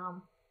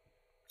forearm,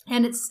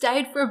 and it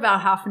stayed for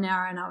about half an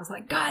hour, and I was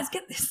like, guys,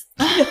 get this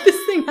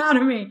thing out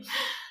of me.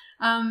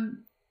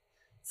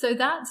 So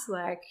that's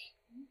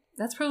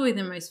probably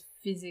the most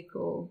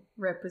physical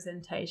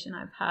representation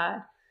I've had.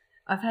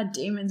 I've had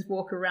demons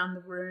walk around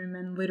the room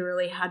and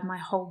literally had my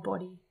whole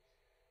body,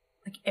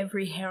 like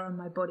every hair on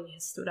my body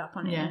has stood up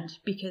on end,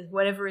 because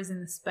whatever is in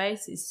the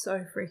space is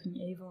so freaking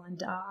evil and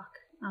dark.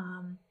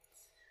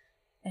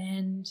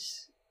 And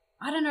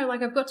I don't know,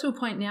 like I've got to a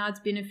point now, it's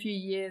been a few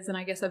years, and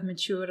I guess I've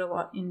matured a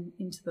lot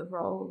into the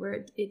role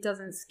where it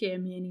doesn't scare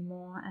me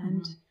anymore.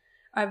 And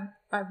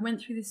I've went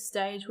through this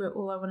stage where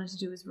all I wanted to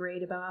do was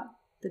read about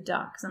the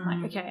dark. So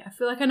I'm like, okay, I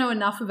feel like I know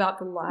enough about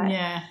the light.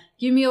 Yeah.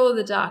 Give me all of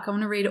the dark. I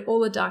want to read all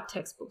the dark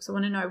textbooks. I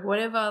want to know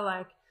whatever,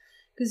 like,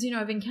 because, you know,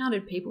 I've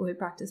encountered people who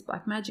practice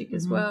black magic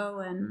as well.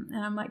 And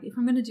I'm like, if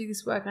I'm going to do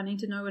this work, I need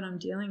to know what I'm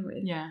dealing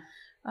with. Yeah.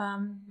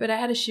 But I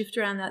had a shift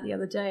around that the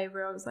other day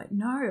where I was like,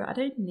 no, I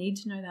don't need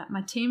to know that.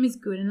 My team is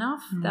good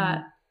enough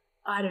that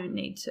I don't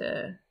need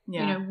to,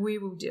 you know, we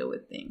will deal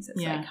with things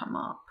as they come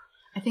up.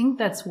 I think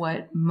that's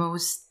what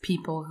most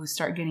people who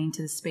start getting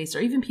into the space, or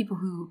even people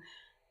who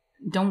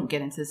don't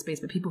get into the space,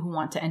 but people who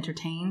want to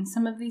entertain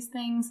some of these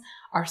things,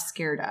 are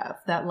scared of.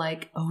 That,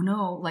 like, oh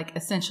no, like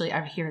essentially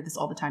I hear this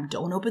all the time,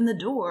 don't open the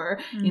door,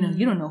 you know,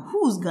 you don't know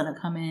who's gonna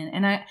come in.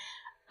 And I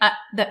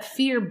that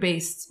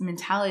fear-based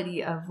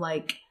mentality of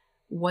like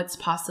what's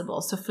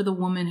possible. So for the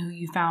woman who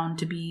you found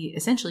to be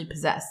essentially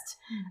possessed,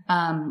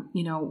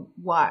 you know,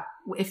 what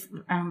if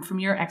from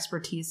your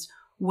expertise,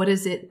 what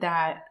is it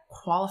that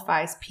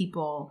qualifies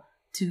people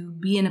to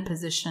be in a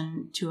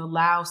position to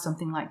allow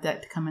something like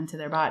that to come into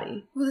their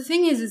body? Well, the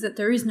thing is that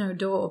there is no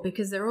door,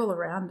 because they're all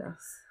around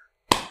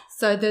us.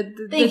 So the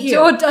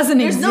door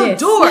doesn't exist.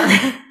 There's no door.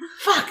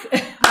 Fuck.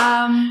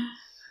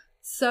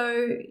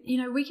 So,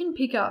 you know, we can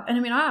pick up, and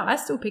I mean, I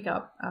still pick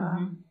up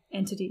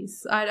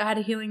entities. I had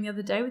a healing the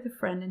other day with a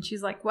friend, and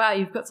she's like, wow,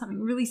 you've got something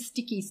really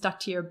sticky stuck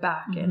to your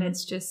back. And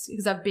it's just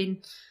because I've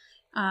been,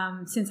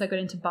 since I got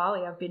into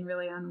Bali, I've been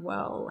really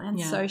unwell. And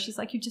so she's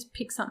like, you just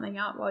pick something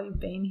up while you've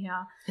been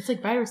here. It's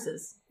like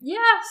viruses.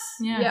 Yes.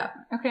 Yeah.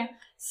 Okay.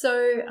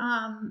 So,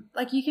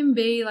 like you can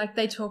be like,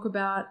 they talk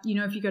about, you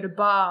know, if you go to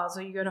bars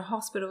or you go to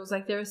hospitals,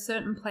 like there are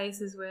certain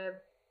places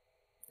where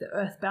the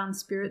earthbound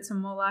spirits are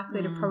more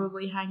likely to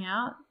probably hang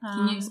out.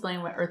 Can you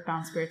explain what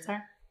earthbound spirits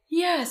are?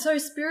 Yeah, so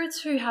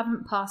spirits who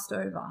haven't passed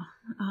over.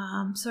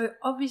 So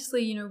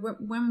obviously, you know,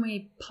 when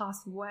we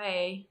pass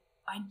away,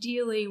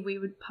 ideally we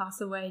would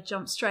pass away,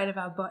 jump straight out of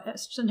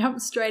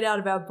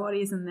our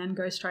bodies and then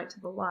go straight to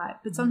the light.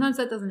 But sometimes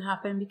that doesn't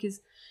happen because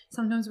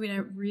sometimes we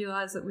don't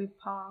realize that we've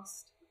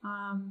passed.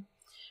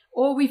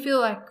 Or we feel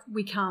like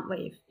we can't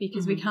leave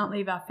because we can't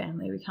leave our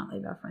family, we can't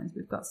leave our friends.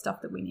 We've got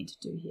stuff that we need to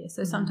do here.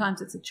 So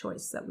sometimes it's a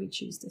choice that we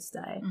choose to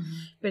stay.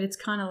 But it's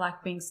kind of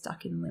like being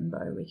stuck in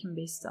limbo. We can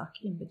be stuck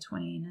in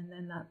between. And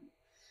then that,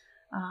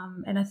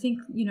 and I think,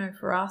 you know,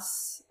 for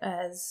us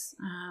as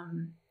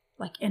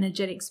like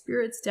energetic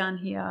spirits down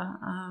here,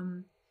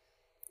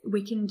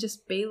 we can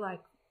just be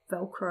like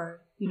Velcro.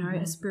 You know,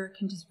 a spirit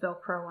can just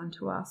Velcro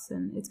onto us,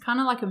 and it's kind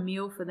of like a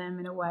meal for them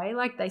in a way.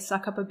 Like they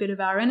suck up a bit of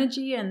our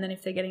energy, and then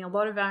if they're getting a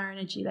lot of our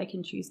energy, they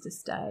can choose to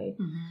stay.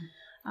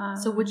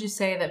 So would you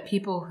say that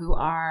people who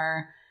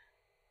are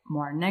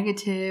more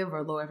negative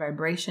or lower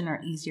vibration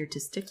are easier to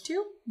stick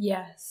to?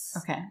 Yes.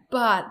 Okay.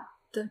 But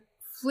the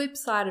flip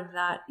side of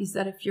that is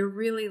that if you're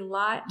really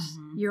light,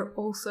 you're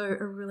also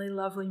a really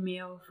lovely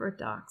meal for a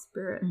dark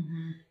spirit.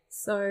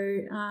 So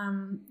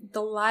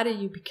the lighter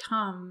you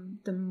become,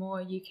 the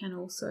more you can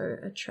also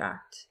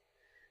attract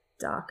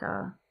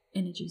darker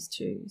energies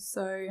too.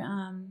 So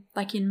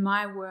like in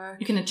my work,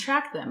 you can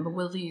attract them, but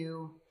will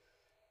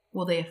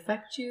they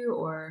affect you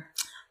or?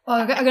 Oh,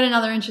 I got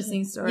another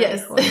interesting story.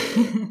 Yes. For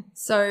you.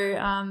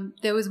 So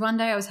there was one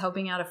day I was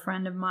helping out a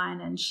friend of mine,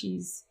 and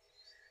she's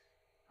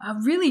a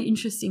really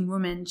interesting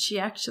woman. She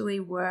actually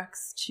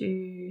works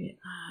to,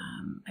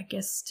 I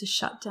guess, to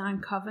shut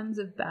down covens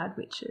of bad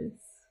witches.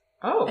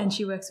 Oh. And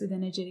she works with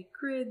energetic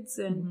grids,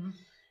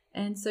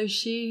 and so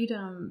she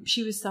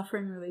was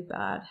suffering really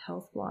bad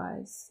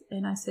health-wise.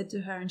 And I said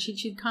to her, and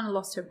she'd kind of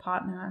lost her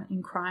partner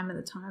in crime at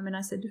the time, and I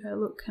said to her,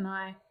 look, can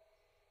I,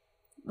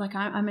 like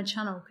I'm a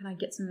channel, can I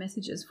get some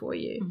messages for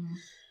you?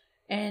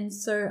 And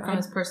so from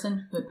this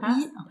person who had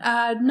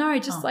passed? No,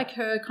 just like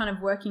her kind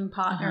of working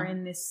partner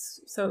in this.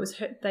 So it was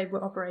her, they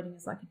were operating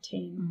as like a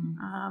team.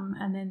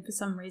 And then for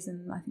some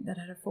reason, I think that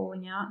had a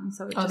falling out. And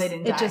so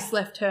it just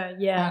left her.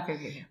 Yeah.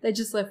 Okay. They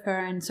just left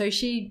her. And so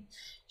she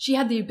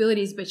had the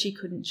abilities, but she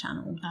couldn't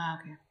channel.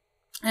 Okay.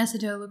 And I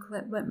said to her, look,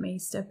 let me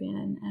step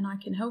in and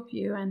I can help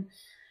you.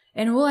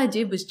 And all I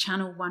did was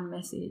channel one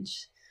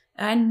message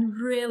and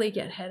really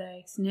get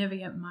headaches, never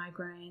get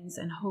migraines,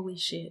 and holy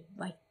shit,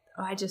 like,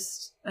 I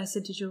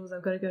said to Jules,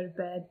 I've got to go to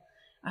bed.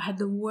 I had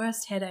the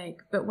worst headache,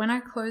 but when I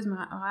closed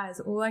my eyes,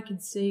 all I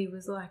could see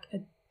was like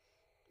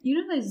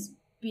those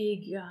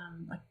big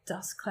like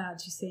dust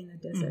clouds you see in the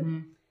desert,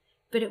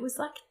 but it was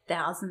like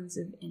thousands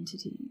of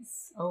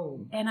entities.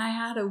 Oh. And I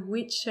had a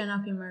witch turn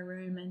up in my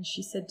room, and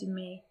she said to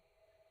me,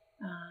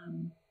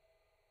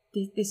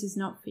 this is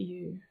not for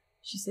you.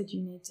 She said,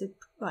 you need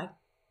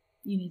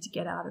to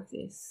get out of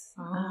this.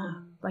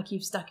 Like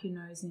you've stuck your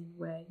nose in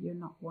where you're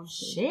not wanted.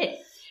 Shit.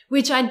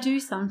 Which I do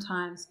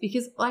sometimes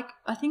because, like,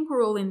 I think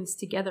we're all in this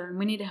together and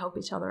we need to help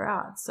each other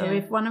out. So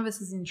if one of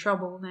us is in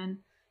trouble, then,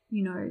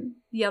 you know,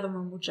 the other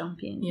one will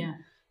jump in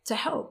to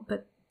help.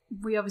 But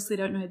we obviously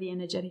don't know the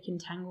energetic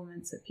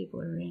entanglements that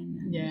people are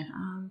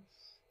in.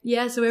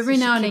 And, so every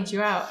now and then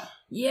you out.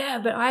 Yeah,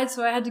 but I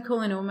had to call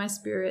in all my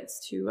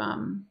spirits to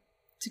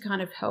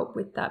kind of help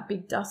with that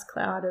big dust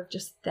cloud of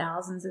just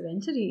thousands of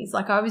entities.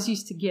 Like I was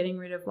used to getting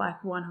rid of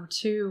like one or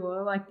two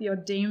or like the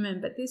odd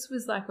demon, but this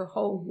was like a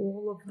whole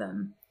wall of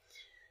them.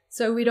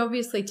 So we'd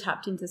obviously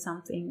tapped into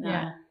something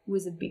that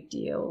was a big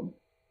deal.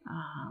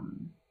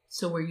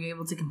 So were you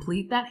able to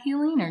complete that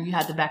healing, or you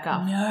had to back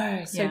up?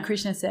 No. So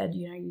Krishna said,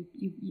 you know,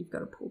 you've got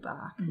to pull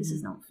back. This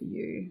is not for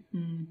you.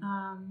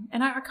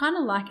 And I kind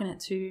of liken it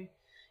to,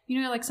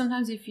 you know, like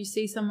sometimes if you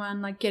see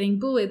someone like getting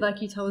bullied,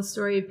 like you tell a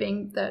story of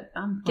being that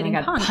getting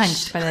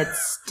punched by that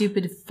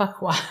stupid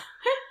fuckwad.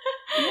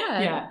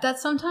 That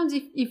sometimes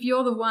if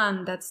you're the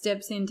one that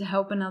steps in to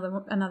help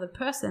another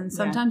person,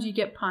 sometimes you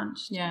get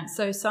punched. Yeah.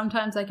 So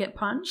sometimes I get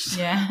punched.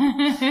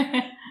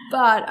 Yeah.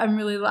 But I'm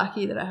really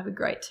lucky that I have a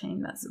great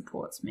team that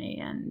supports me,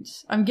 and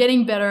I'm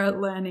getting better at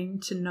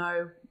learning to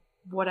know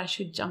what I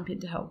should jump in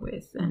to help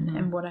with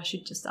and what I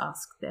should just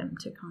ask them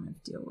to kind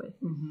of deal with.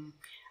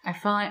 I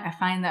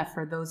find that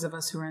for those of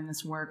us who are in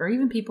this work, or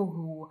even people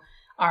who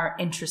are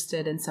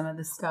interested in some of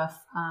this stuff,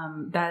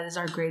 that is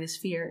our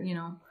greatest fear, you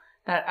know,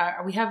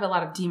 that we have a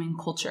lot of demon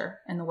culture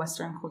in the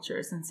Western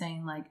cultures, and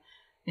saying like,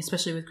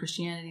 especially with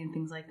Christianity and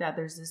things like that,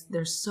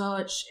 there's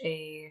such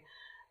a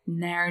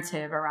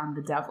narrative around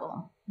the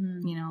devil,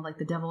 you know, like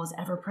the devil is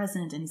ever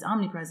present and he's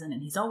omnipresent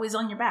and he's always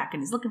on your back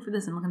and he's looking for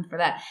this and looking for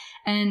that.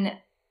 And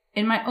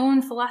in my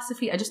own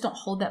philosophy, I just don't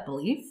hold that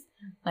belief,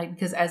 like,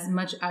 because as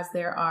much as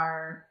there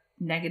are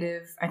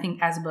negative, I think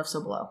as above,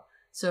 so below.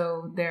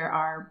 So there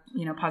are,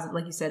 you know, positive,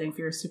 like you said, if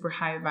you're a super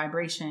high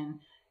vibration,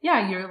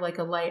 you're like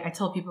a light. I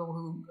tell people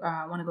who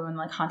want to go in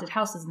like haunted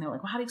houses, and they're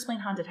like, well, how do you explain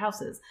haunted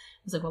houses?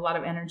 It's like a lot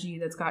of energy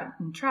that's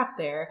gotten trapped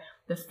there.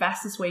 The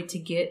fastest way to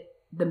get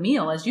the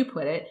meal, as you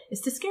put it,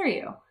 is to scare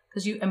you,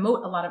 because you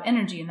emote a lot of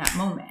energy in that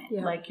moment,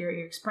 like your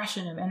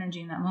expression of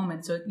energy in that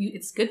moment. So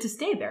it's good to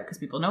stay there because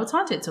people know it's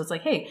haunted. So it's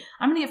like, hey,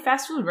 I'm going to get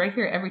fast food right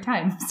here every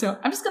time. So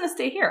I'm just going to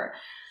stay here.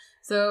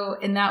 So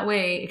in that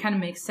way, it kind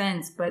of makes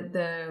sense. But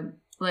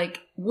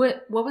Like,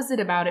 what was it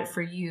about it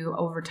for you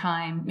over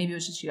time? Maybe it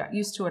was just you got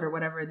used to it or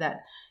whatever,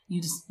 that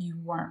you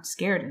weren't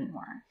scared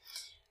anymore.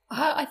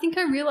 I think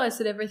I realized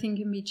that everything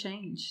can be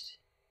changed.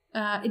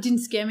 It didn't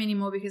scare me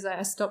anymore because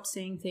I stopped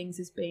seeing things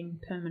as being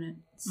permanent.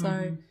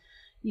 So,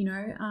 you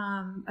know,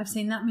 I've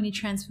seen that many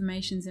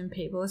transformations in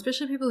people,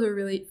 especially people who are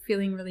really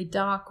feeling really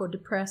dark or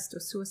depressed or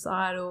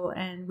suicidal,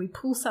 and we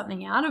pull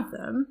something out of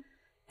them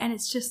and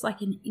it's just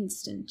like an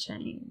instant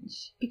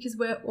change because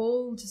we're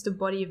all just a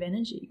body of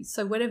energy.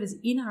 So whatever's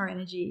in our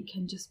energy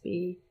can just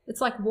be,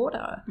 it's like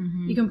water.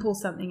 You can pull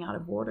something out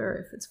of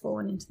water if it's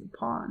fallen into the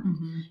pond.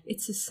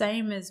 It's the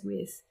same as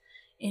with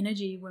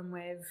energy when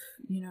we've,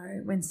 you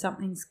know, when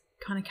something's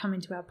kind of come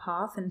into our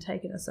path and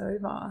taken us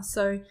over.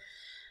 So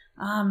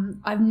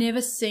I've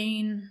never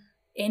seen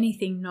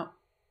anything not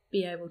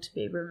be able to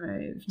be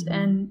removed.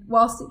 And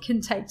whilst it can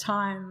take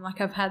time,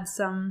 like I've had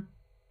some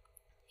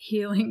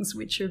healings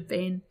which have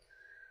been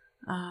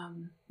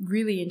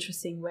really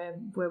interesting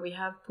where we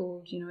have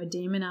pulled, you know, a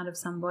demon out of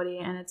somebody,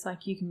 and it's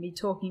like you can be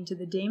talking to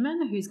the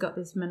demon who's got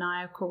this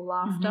maniacal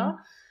laughter,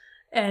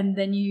 and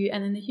then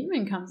the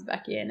human comes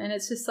back in, and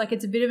it's just like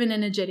it's a bit of an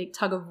energetic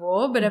tug of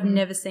war, but I've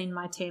never seen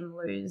my team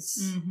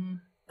lose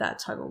that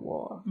tug of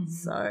war.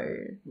 So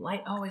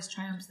light always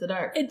triumphs the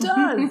dark. It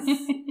does.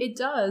 It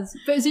does.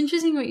 But it's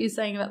interesting what you're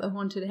saying about the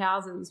haunted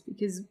houses,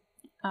 because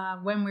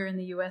when we were in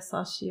the US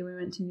last year, we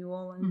went to New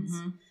Orleans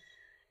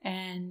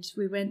and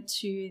we went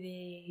to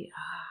the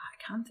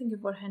I can't think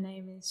of what her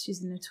name is.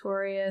 She's a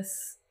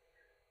notorious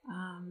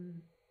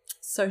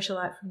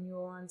socialite from New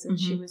Orleans, and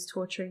she was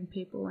torturing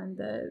people in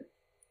the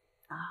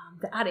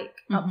attic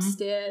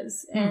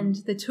upstairs. And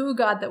the tour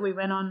guide that we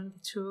went on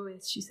the tour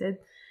with, she said,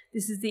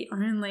 this is the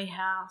only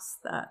house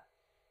that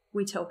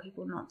we tell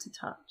people not to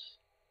touch.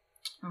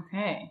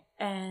 Okay.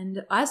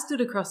 And I stood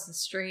across the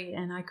street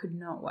and I could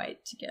not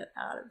wait to get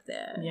out of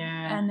there.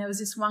 Yeah. And there was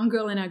this one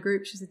girl in our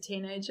group, she was a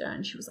teenager,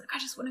 and she was like, I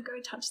just want to go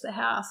touch the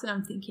house. And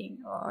I'm thinking,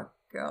 oh,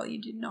 girl,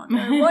 you do not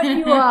know what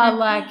you are,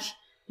 like,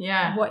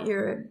 what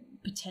you're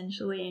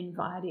potentially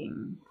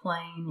inviting.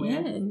 Playing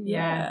with. In.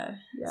 Yeah.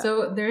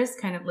 So there is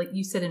kind of, like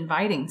you said,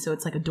 inviting. So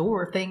it's like a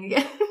door thing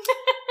again.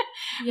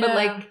 But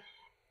like,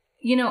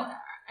 you know,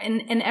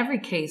 in every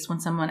case,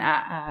 when someone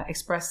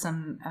expressed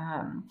some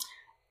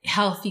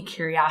healthy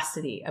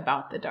curiosity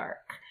about the dark,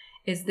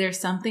 is there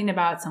something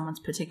about someone's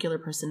particular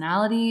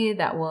personality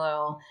that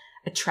will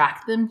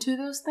attract them to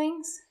those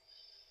things?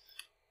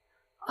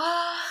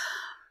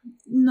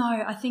 No,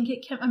 I think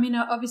it can. I mean,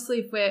 obviously,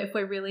 if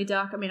we're really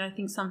dark, I mean, I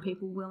think some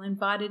people will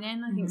invite it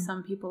in. I think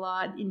some people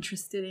are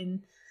interested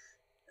in.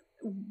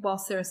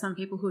 Whilst there are some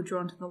people who are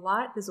drawn to the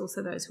light, there's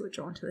also those who are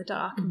drawn to the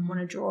dark and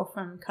want to draw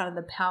from kind of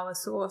the power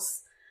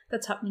source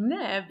that's happening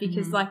there,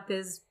 because like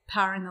there's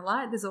power in the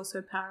light, there's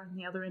also power in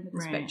the other end of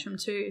the spectrum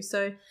too.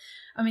 So,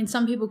 I mean,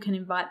 some people can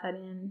invite that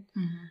in,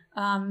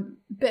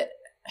 but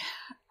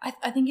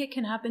I think it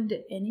can happen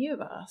to any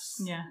of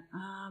us. Yeah.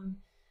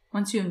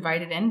 Once you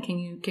invite it in, can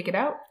you kick it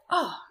out?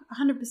 Oh,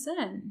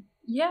 100%.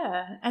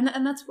 Yeah.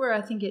 And that's where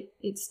I think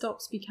it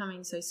stops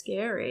becoming so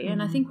scary.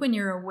 And I think when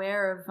you're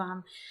aware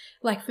of,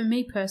 like for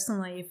me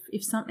personally,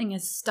 if something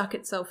has stuck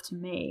itself to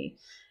me,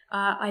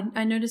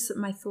 I notice that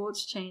my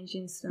thoughts change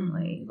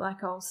instantly.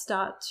 Like I'll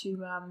start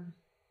to,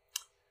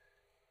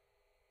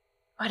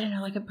 I don't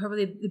know, like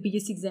probably the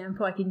biggest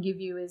example I can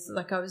give you is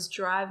like I was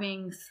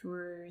driving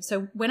through.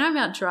 So when I'm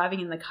out driving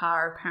in the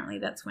car, apparently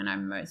that's when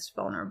I'm most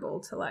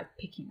vulnerable to like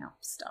picking up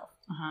stuff.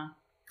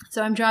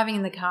 So I'm driving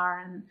in the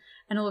car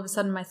and all of a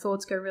sudden my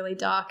thoughts go really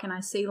dark and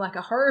I see like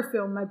a horror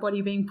film, my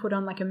body being put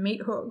on like a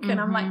meat hook. And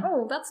I'm like,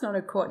 oh, that's not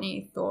a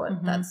Courtney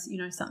thought. That's, you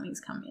know,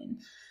 something's come in.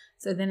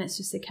 So then it's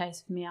just a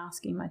case of me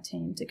asking my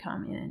team to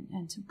come in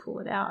and to pull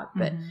it out.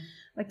 But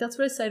like that's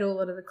what I say to a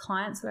lot of the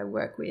clients that I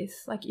work with.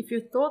 Like if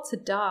your thoughts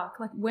are dark,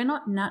 like we're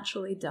not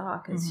naturally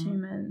dark as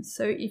humans.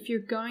 So if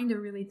you're going to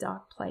really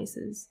dark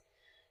places,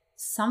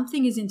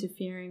 something is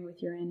interfering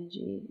with your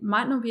energy. It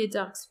might not be a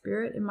dark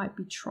spirit. It might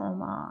be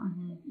trauma,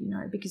 you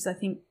know, because I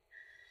think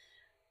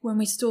when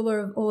we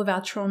store all of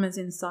our traumas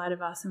inside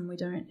of us and we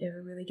don't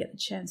ever really get the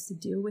chance to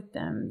deal with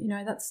them, you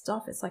know, that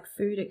stuff, it's like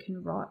food, it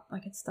can rot,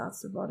 like it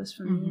starts to rot us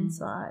from the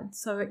inside.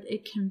 So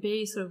it can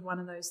be sort of one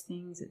of those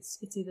things.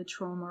 It's either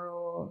trauma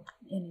or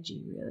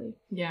energy, really.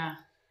 Yeah.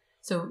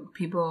 So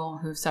people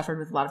who've suffered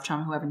with a lot of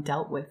trauma who haven't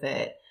dealt with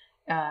it,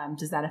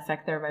 does that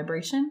affect their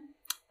vibration?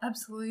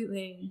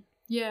 Absolutely.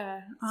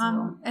 Yeah.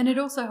 And it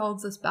also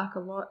holds us back a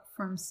lot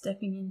from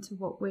stepping into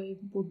what we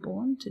were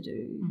born to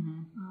do.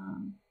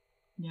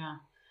 Yeah.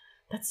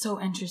 That's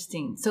so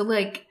interesting. So,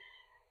 like,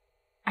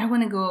 I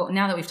want to go,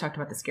 now that we've talked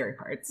about the scary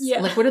parts,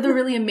 like, what are the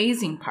really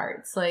amazing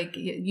parts? Like,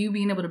 you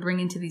being able to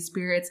bring into these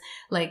spirits,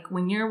 like,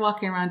 when you're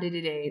walking around day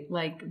to day,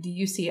 like, do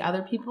you see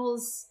other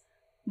people's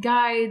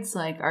guides?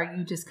 Like, are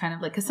you just kind of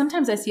like, because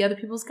sometimes I see other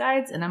people's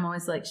guides and I'm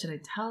always like, should I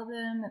tell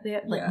them that they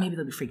have, like, maybe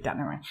they'll be freaked out,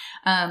 never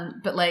mind.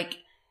 But, like,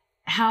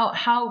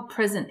 how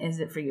present is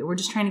it for you? We're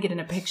just trying to get in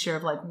a picture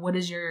of, like, what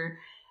is your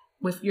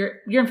with you're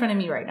in front of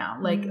me right now.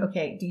 Like,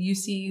 okay, do you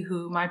see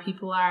who my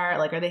people are?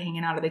 Like, are they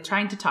hanging out? Are they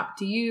trying to talk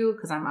to you?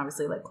 Because I'm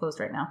obviously like closed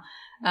right now.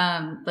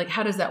 Like,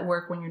 how does that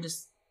work when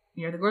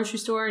you're at the grocery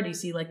store? Do you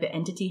see like the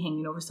entity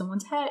hanging over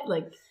someone's head?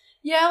 Like,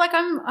 yeah, like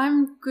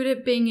I'm good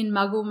at being in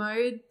muggle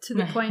mode to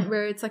the point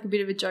where it's like a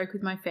bit of a joke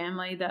with my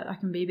family that I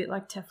can be a bit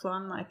like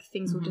Teflon, like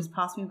things will just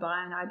pass me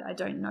by and I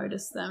don't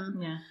notice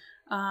them. Yeah.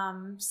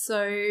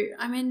 So,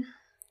 I mean,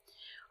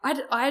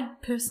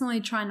 I'd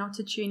personally try not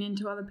to tune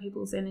into other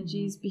people's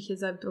energies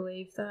because I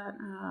believe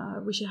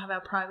that we should have our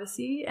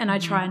privacy, and I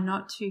try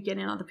not to get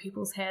in other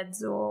people's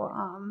heads or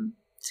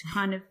to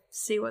kind of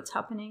see what's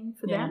happening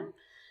for them.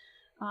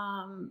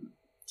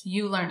 So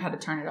you learned how to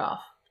turn it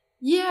off.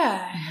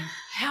 Yeah.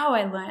 How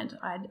I learned,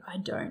 I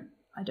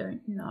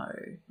don't know.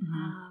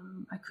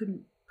 I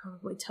couldn't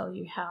probably tell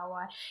you how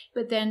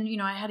but then, you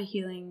know, I had a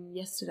healing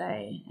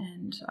yesterday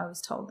and I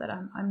was told that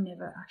I'm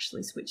never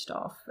actually switched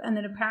off. And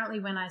then apparently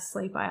when I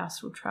sleep, I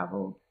astral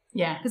travel.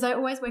 Yeah. Because I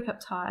always wake up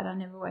tired. I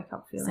never wake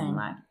up feeling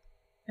like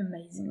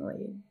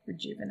amazingly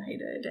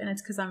rejuvenated. And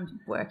it's because I'm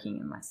working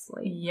in my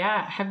sleep.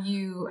 Yeah. Have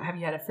you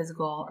had a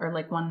physical or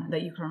like one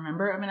that you can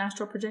remember of an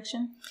astral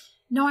projection?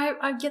 No,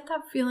 I get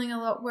that feeling a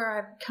lot where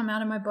I come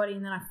out of my body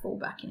and then I fall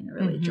back in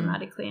really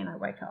dramatically and I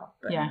wake up.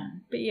 But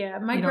yeah,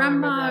 my you don't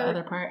grandma. Remember the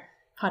other part?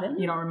 Pardon?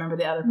 You don't remember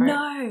the other part?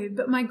 No,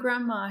 but my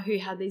grandma, who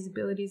had these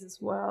abilities as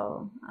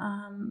well,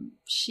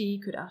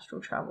 she could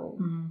astral travel.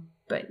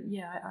 But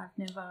yeah, I've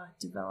never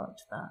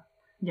developed that.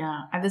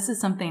 Yeah, this is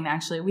something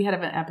actually, we had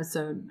an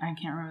episode, I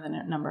can't remember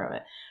the number of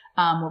it,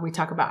 where we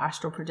talk about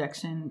astral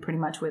projection pretty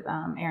much with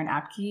Aaron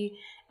Apke.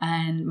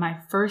 And my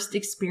first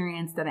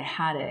experience that I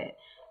had it,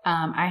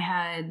 I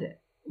had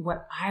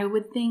what I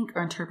would think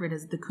or interpret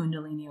as the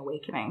Kundalini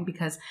awakening,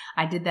 because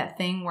I did that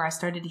thing where I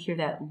started to hear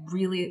that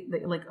really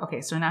like,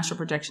 okay, so in astral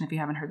projection, if you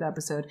haven't heard the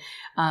episode,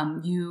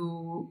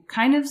 you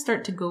kind of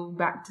start to go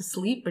back to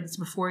sleep, but it's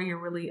before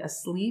you're really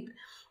asleep.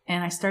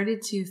 And I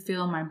started to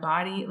feel my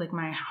body, like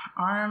my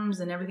arms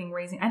and everything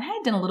raising. And I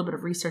had done a little bit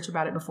of research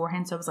about it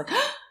beforehand. So I was like,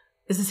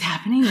 is this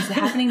happening? Is it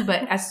happening?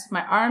 But as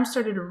my arms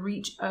started to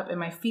reach up and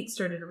my feet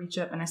started to reach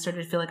up and I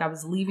started to feel like I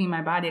was leaving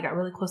my body, I got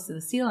really close to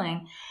the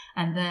ceiling.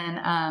 And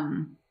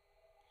then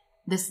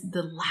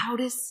the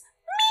loudest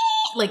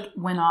like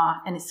went off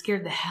and it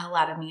scared the hell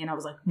out of me. And I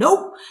was like,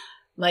 nope,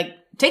 like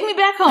take me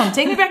back home,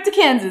 take me back to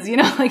Kansas, you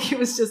know, like it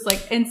was just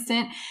like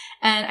instant.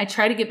 And I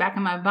tried to get back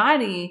in my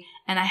body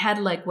and I had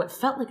like what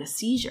felt like a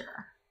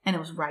seizure and it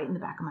was right in the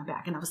back of my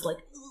back. And I was like,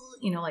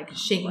 you know, like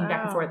shaking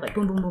back and forth, like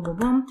boom, boom, boom, boom,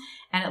 boom.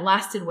 And it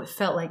lasted what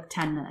felt like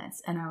 10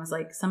 minutes. And I was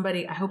like,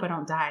 somebody, I hope I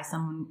don't die.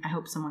 I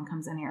hope someone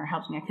comes in here and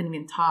helps me. I couldn't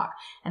even talk.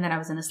 And then I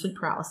was in a sleep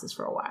paralysis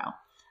for a while.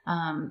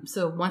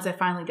 So once I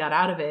finally got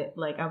out of it,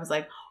 like I was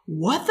like,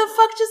 what the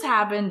fuck just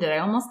happened? Did I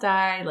almost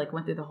die? Like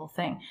went through the whole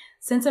thing.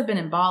 Since I've been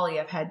in Bali,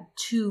 I've had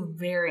 2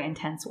 very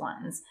intense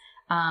ones.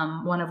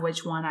 One of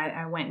which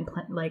I went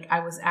and I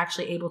was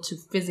actually able to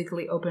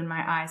physically open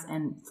my eyes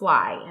and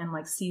fly and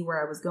like see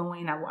where I was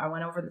going. I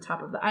went over the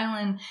top of the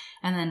island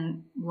and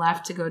then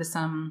left to go to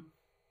some,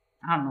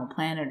 I don't know,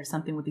 planet or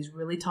something with these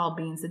really tall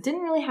beings that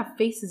didn't really have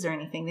faces or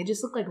anything. They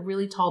just looked like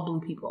really tall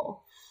blue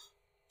people.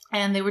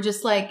 And they were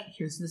just like,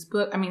 here's this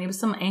book. I mean, it was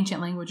some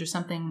ancient language or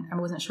something. I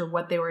wasn't sure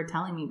what they were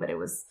telling me, but it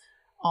was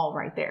all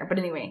right there. But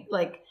anyway,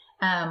 like,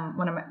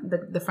 one of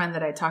the friend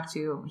that I talked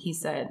to, he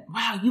said,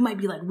 wow, you might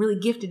be like really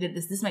gifted at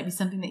this. This might be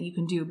something that you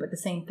can do. But the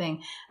same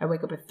thing, I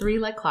wake up at 3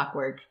 like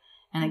clockwork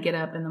and I get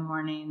up in the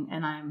morning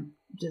and I'm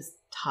just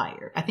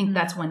tired. I think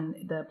that's when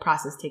the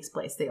process takes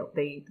place. They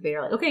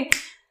are like, okay,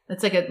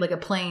 that's like a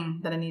plane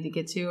that I need to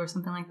get to or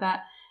something like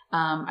that.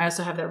 I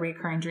also have that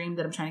recurring dream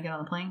that I'm trying to get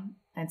on the plane.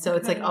 And so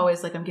it's like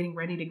always like I'm getting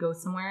ready to go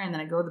somewhere and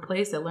then I go to the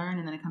place, I learn,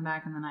 and then I come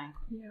back and then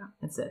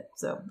that's it.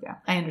 So yeah,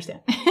 I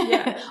understand.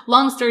 Yeah.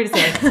 Long story to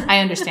say, I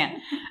understand.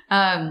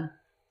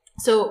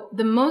 So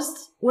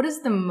what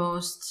is the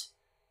most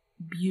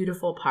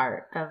beautiful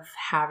part of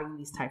having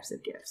these types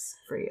of gifts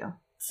for you?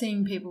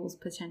 Seeing people's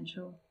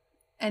potential.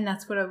 And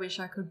that's what I wish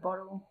I could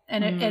bottle.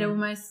 And it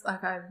almost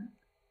like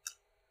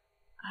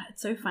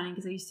it's so funny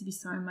because I used to be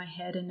so in my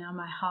head and now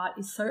my heart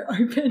is so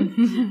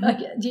open. Like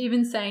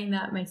even saying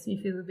that makes me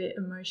feel a bit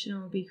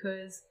emotional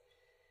because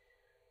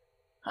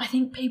I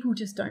think people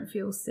just don't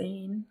feel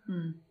seen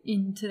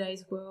in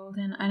today's world.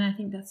 And I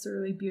think that's a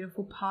really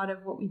beautiful part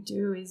of what we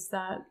do is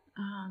that,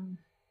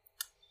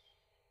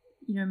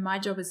 you know, my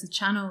job as a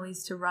channel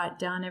is to write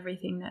down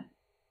everything that,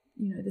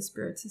 you know, the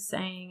spirits are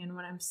saying and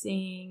what I'm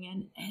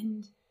seeing.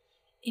 And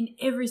in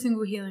every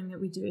single healing that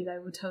we do, they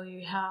will tell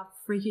you how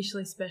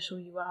freakishly special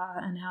you are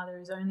and how there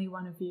is only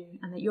one of you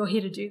and that you're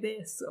here to do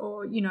this,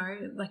 or, you know,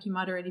 like you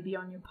might already be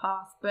on your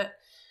path. But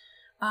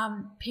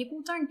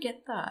people don't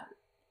get that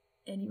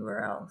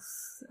anywhere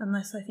else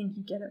unless I think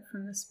you get it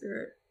from the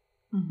spirit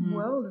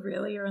world,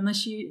 really, or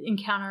unless you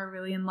encounter a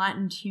really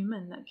enlightened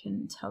human that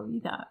can tell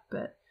you that.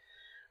 But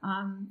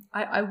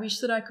I wish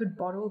that I could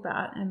bottle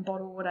that and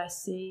bottle what I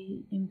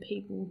see in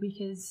people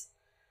because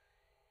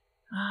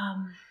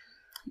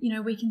you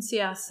know, we can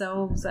see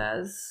ourselves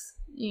as,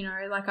 You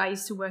know, like I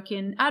used to work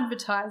in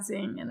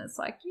advertising, and it's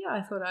like, yeah,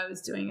 I thought I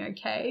was doing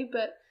okay,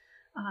 but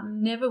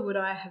never would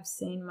I have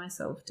seen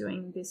myself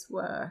doing this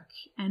work.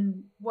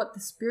 And what the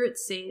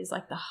spirits see is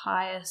like the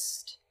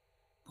highest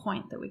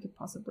point that we could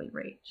possibly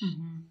reach.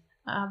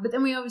 But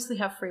then we obviously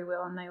have free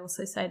will, and they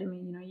also say to me,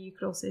 you know, you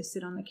could also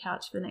sit on the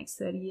couch for the next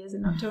 30 years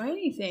and not do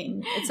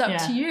anything. It's up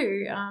to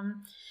you.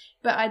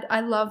 But I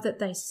love that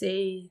they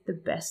see the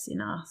best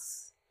in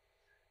us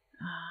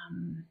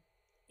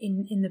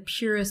in the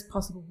purest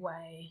possible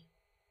way,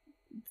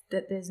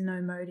 that there's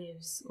no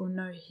motives or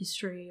no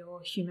history or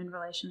human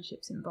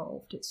relationships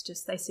involved. It's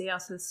just they see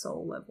us as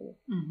soul level.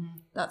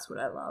 That's what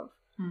I love.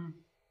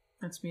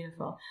 That's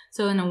beautiful.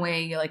 So in a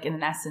way, like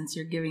in essence,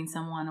 you're giving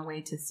someone a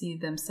way to see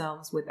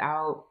themselves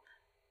without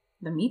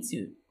the meat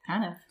suit,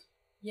 kind of.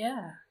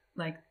 Yeah.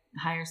 Like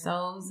higher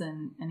selves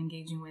and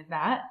engaging with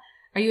that.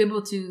 Are you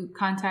able to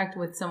contact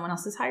with someone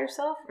else's higher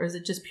self, or is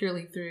it just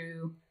purely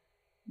through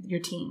your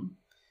team?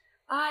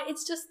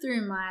 It's just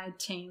through my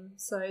team.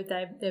 So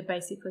they're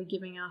basically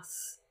giving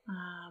us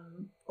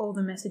all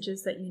the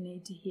messages that you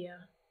need to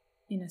hear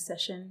in a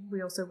session.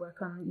 We also work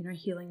on, you know,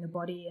 healing the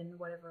body and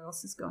whatever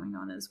else is going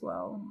on as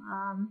well.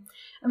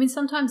 I mean,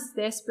 sometimes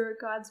their spirit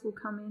guides will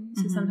come in.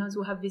 So sometimes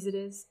we'll have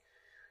visitors.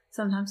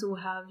 Sometimes we'll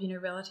have, you know,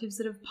 relatives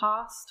that have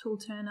passed who'll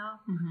turn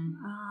up.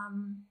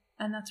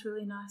 And that's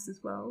really nice as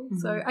well.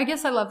 So I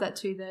guess I love that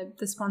too,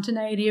 the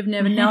spontaneity of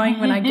never knowing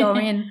when I go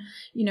in,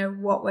 you know,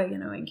 what we're going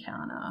to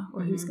encounter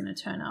or who's going to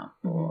turn up.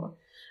 Or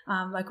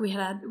like we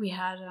had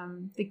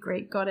the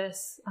Greek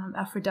goddess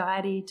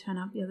Aphrodite turn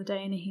up the other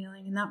day in a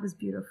healing, and that was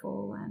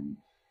beautiful. And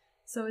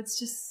so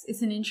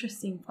it's an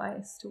interesting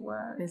place to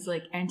work. There's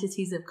like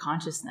entities of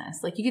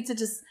consciousness. Like you get to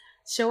just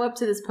show up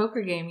to this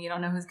poker game. You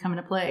don't know who's coming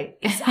to play.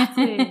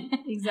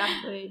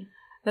 Exactly.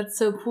 That's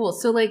so cool.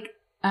 So like,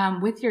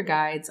 with your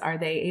guides, are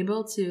they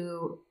able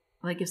to,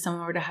 like if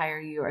someone were to hire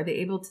you, are they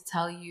able to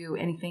tell you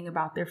anything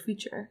about their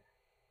future?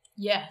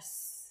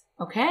 Yes.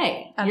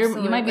 Okay.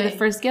 Absolutely. You might be the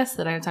first guest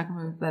that I'm talking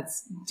about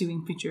that's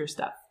doing future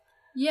stuff.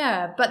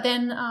 Yeah, but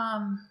then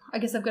I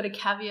guess I've got to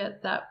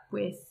caveat that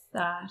with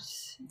that.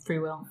 Free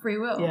will.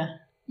 Yeah.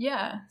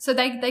 Yeah. So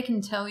they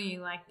can tell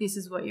you, like, this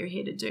is what you're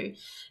here to do.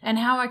 And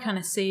how I kind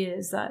of see it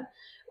is that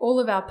all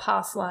of our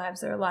past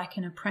lives are like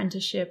an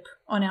apprenticeship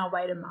on our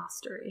way to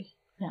mastery.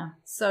 Yeah.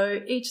 So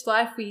each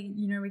life we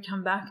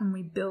come back and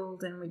we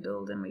build and we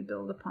build and we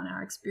build upon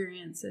our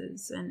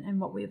experiences and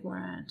what we've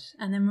learned.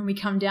 And then when we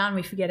come down,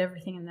 we forget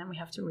everything, and then we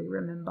have to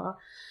remember.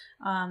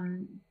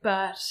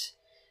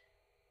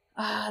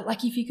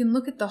 Like if you can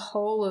look at the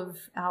whole of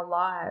our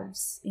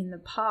lives in the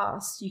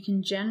past, you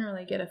can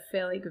generally get a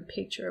fairly good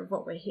picture of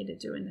what we're here to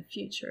do in the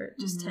future. It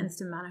just tends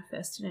to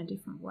manifest in a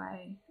different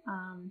way.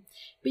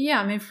 But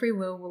yeah, I mean, free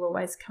will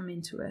always come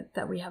into it,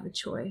 that we have a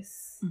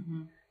choice.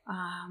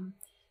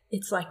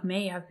 It's like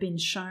me. I've been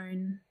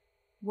shown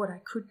what I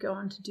could go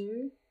on to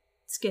do. It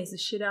scares the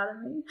shit out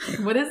of me.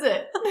 What is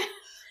it?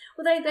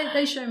 Well,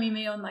 they show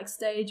me on like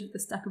stage with a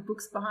stack of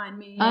books behind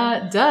me.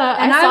 Duh.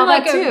 And I saw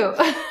that too.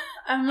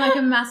 I'm like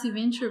a massive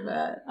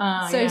introvert.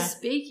 So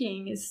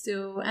speaking is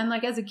still, and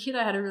like as a kid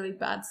I had a really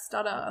bad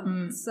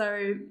stutter.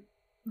 So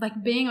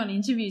like being on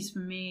interviews for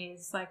me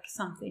is like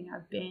something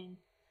I've been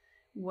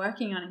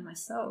working on in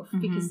myself,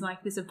 because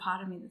like there's a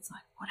part of me that's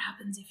like, what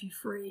happens if you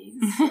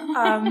freeze?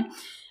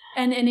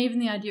 And even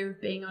the idea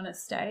of being on a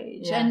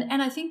stage.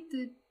 And I think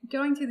that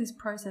going through this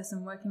process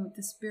and working with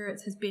the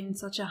spirits has been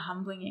such a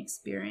humbling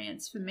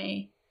experience for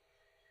me.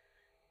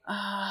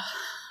 I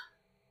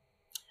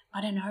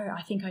don't know.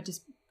 I think I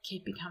just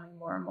keep becoming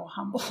more and more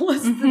humble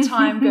as the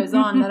time goes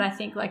on, that I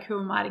think like, who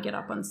am I to get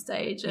up on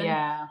stage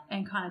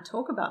and kind of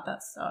talk about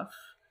that stuff?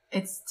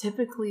 It's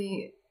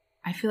typically,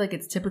 I feel like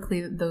it's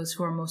typically those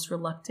who are most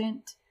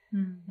reluctant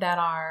that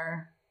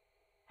are,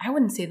 I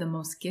wouldn't say the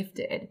most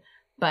gifted,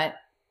 but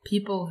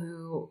people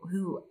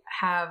who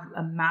have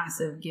a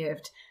massive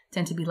gift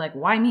tend to be like,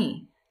 why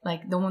me?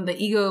 Like the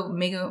ego,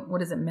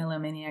 what is it?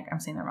 Melomaniac. I'm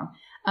saying that wrong.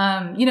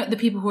 The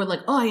people who are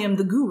like, oh, I am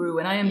the guru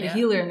and I am the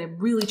healer, and they're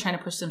really trying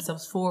to push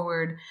themselves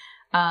forward.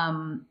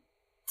 I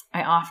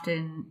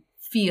often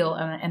feel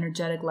on an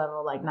energetic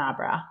level like, nah,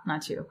 brah,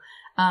 not you.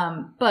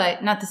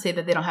 But not to say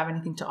that they don't have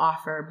anything to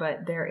offer,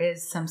 but there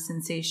is some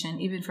sensation,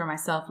 even for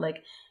myself, like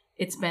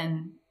it's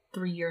been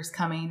 3 years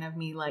coming of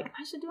me like,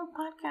 I should do a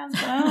podcast,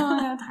 but I don't know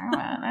what to talk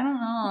about. I don't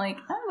know, like,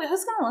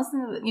 who's gonna listen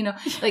to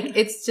it? Like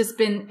it's just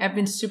been, I've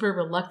been super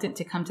reluctant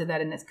to come to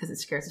that, and it's because it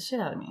scares the shit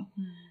out of me.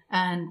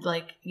 And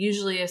like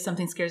usually if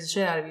something scares the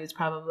shit out of you, it's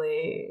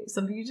probably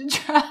something you should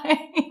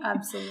try.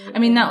 Absolutely. I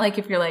mean, not like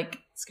if you're like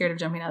scared of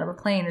jumping out of a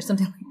plane or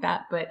something like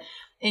that, but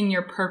in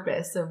your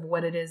purpose of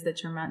what it is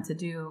that you're meant to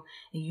do,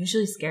 it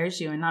usually scares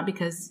you, and not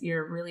because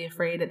you're really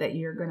afraid that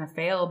you're going to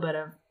fail, but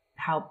of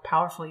how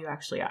powerful you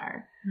actually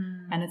are.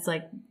 And it's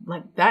like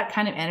that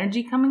kind of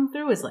energy coming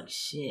through is like,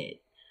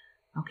 shit,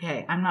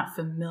 okay, I'm not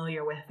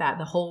familiar with that.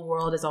 The whole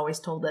world has always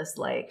told us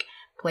like,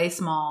 play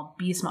small,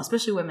 be small,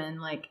 especially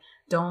women, like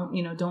don't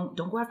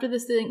go after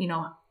this thing,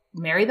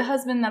 marry the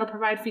husband that'll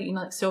provide for you,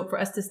 like, so for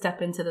us to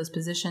step into those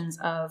positions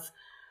of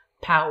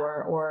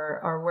power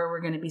or where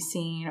we're going to be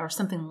seen or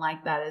something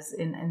like that is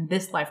in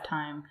this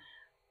lifetime,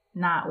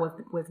 not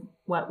with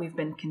what we've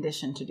been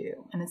conditioned to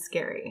do. And it's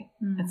scary.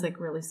 It's like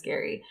really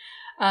scary.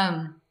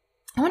 I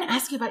want to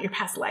ask you about your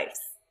past lives.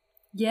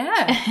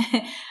 Yeah.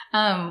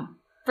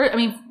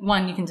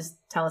 One, you can just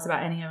tell us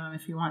about any of them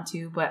if you want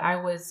to, but I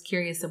was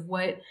curious of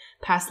what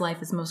past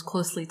life is most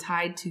closely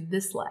tied to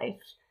this life.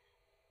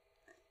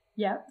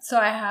 Yeah. So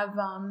I have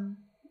one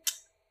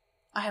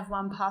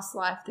past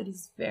life that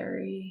is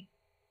very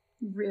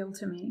real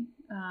to me.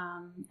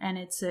 And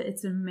it's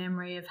a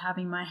memory of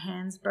having my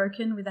hands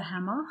broken with a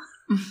hammer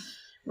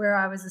where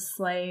I was a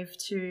slave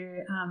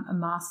to a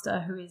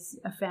master who is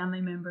a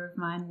family member of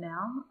mine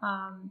now.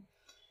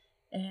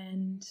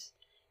 And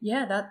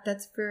yeah,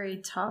 that's very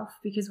tough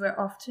because we're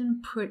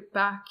often put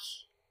back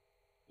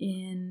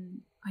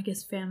in, I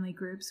guess, family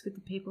groups with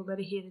the people that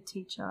are here to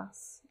teach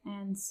us.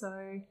 And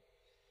so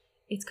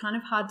it's kind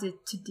of hard to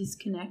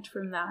disconnect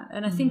from that.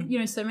 And I think,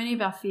 so many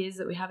of our fears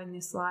that we have in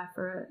this life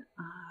are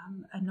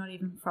not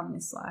even from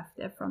this life.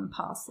 They're from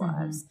past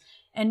lives.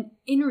 And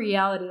in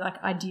reality,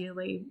 like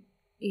ideally,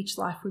 each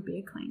life would be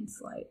a clean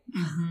slate.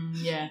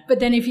 Yeah.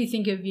 But then if you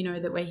think of,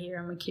 that we're here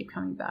and we keep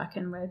coming back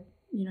and we're,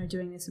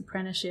 doing this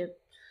apprenticeship,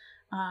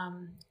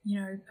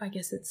 I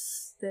guess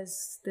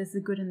there's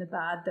the good and the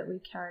bad that we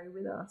carry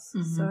with us.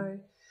 So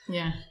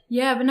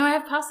yeah, but no, I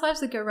have past lives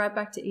that go right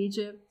back to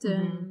Egypt,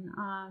 and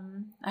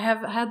I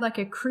have had like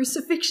a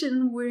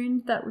crucifixion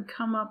wound that would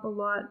come up a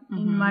lot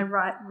in my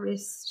right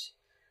wrist,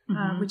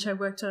 which I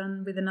worked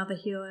on with another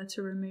healer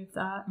to remove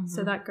that.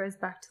 So that goes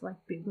back to like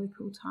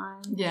biblical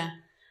times. Yeah.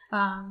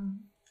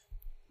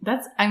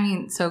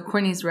 So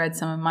Courtney's read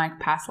some of my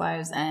past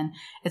lives, and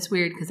it's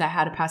weird because I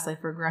had a past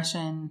life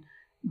regression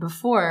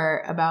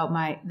before about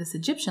this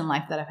Egyptian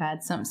life that I've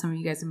had. Some of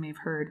you guys may have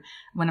heard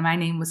when my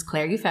name was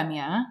Claire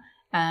Euphemia,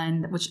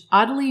 and which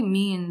oddly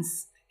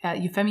means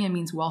Euphemia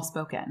means well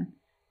spoken.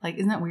 Like,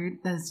 isn't that weird?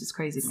 That is just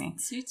crazy to me.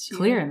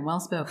 Clear and well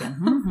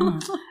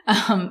spoken.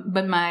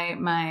 But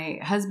my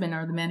husband,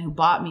 or the man who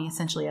bought me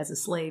essentially as a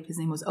slave, his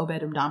name was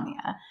Obed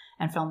Domnia,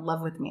 and fell in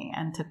love with me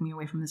and took me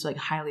away from this like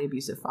highly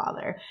abusive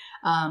father.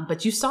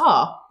 But you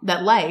saw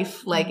that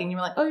life, like, and you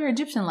were like, "Oh, your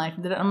Egyptian life."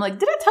 I'm like,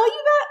 "Did I tell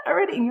you that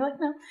already?" And you're like,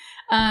 "No."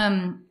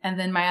 And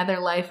then my other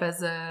life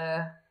as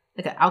an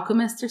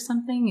alchemist or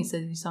something. You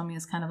said you saw me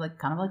as kind of like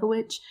a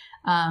witch,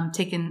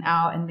 taken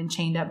out and been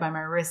chained up by my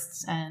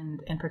wrists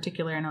and in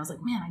particular. And I was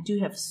like, man, I do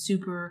have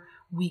super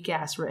weak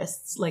ass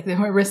wrists. Like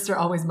my wrists are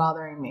always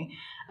bothering me.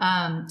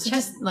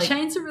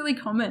 Chains are really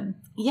common.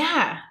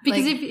 Yeah.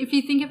 Because if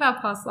you think of our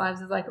past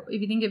lives, it's like,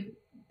 if you think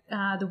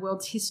of the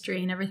world's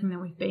history and everything that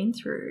we've been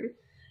through,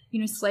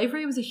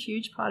 slavery was a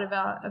huge part of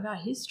our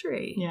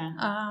history.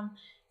 Yeah.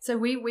 So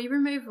we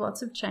remove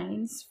lots of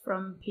chains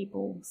from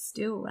people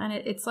still, and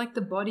it's like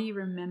the body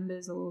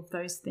remembers all of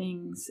those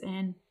things,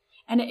 and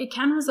it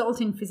can result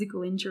in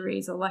physical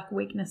injuries or like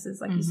weaknesses,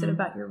 like you said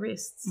about your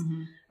wrists.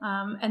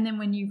 And then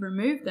when you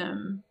remove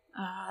them,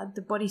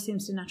 the body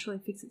seems to naturally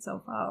fix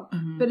itself up.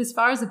 But as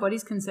far as the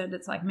body's concerned,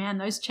 it's like, man,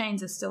 those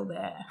chains are still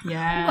there.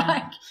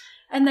 Yeah.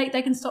 And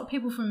they can stop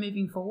people from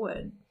moving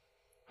forward.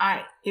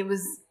 It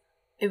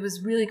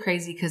was really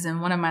crazy because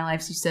in one of my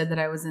lives you said that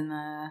I was in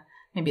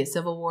maybe a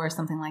civil war or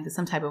something like that,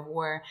 some type of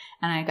war,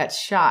 and I got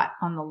shot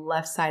on the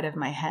left side of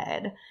my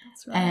head.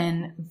 That's right.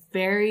 And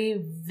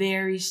very,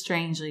 very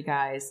strangely,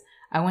 guys,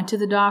 I went to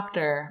the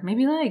doctor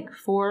maybe like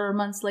 4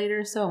 months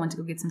later or so. I went to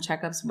go get some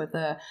checkups with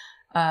a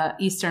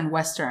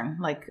Eastern-Western,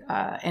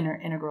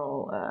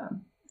 integral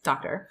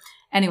doctor.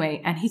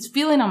 Anyway, and he's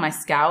feeling on my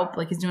scalp,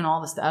 like he's doing all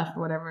the stuff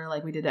or whatever,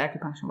 like we did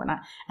acupuncture and whatnot.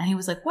 And he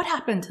was like, "What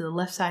happened to the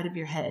left side of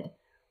your head?"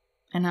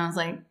 And I was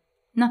like,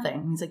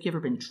 "Nothing." He's like, "You ever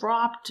been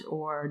dropped,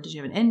 or did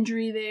you have an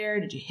injury there?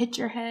 Did you hit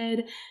your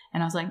head?"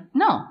 And I was like,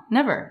 "No,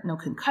 never. No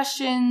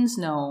concussions,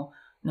 no,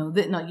 you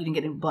didn't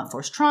get any blunt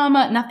force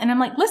trauma, nothing." And I'm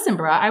like, "Listen,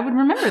 bro, I would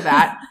remember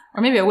that."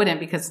 Or maybe I wouldn't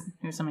because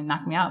maybe somebody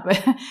knocked me out.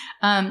 But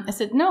I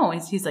said, "No."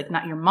 He's like,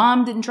 "Not your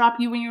mom didn't drop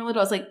you when you were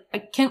little." I was like,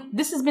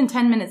 this has been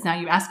 10 minutes now.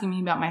 You asking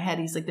me about my head.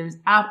 He's like, "There's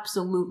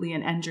absolutely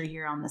an injury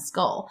here on the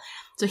skull."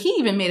 So he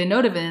even made a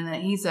note of it, and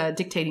that he's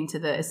dictating to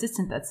the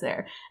assistant that's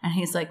there. And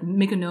he's like,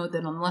 "Make a note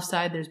that on the left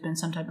side, there's been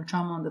some type of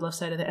trauma on the left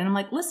side of it." And I'm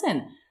like,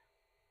 "Listen,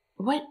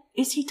 what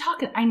is he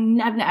talking?"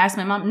 I've asked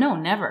my mom. No,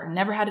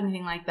 never had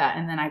anything like that.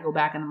 And then I go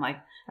back and I'm like,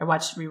 I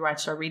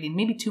rewatched our reading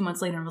maybe 2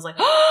 months later and was like,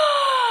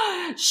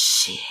 "Oh,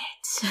 shit.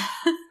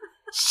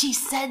 She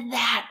said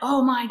that.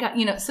 Oh my God."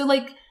 So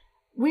like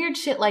weird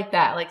shit like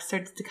that, like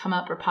starts to come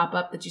up or pop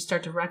up, that you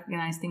start to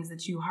recognize things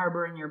that you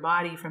harbor in your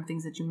body from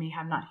things that you may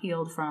have not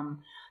healed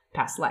from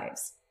past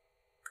lives.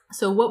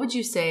 So what would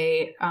you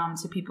say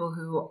to people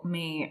who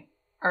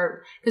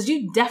because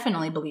you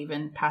definitely believe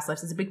in past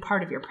lives. It's a big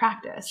part of your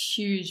practice.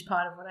 Huge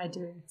part of what I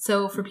do.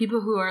 So for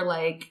people who are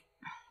like,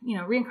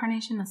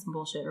 reincarnation, that's some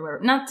bullshit or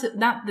whatever. Not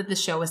that the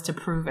show is to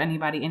prove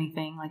anybody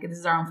anything. Like, this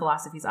is our own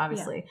philosophies,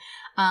 obviously.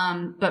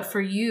 Yeah. But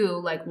for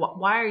you, like,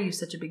 why are you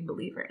such a big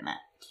believer in it?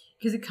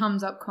 Because it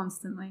comes up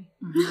constantly.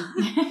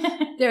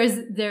 There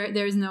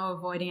is no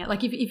avoiding it.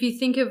 Like if you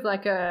think of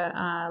like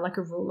a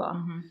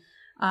ruler,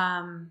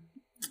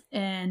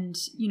 And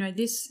you know,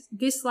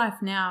 this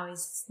life now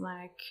is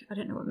like, I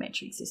don't know what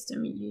metric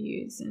system you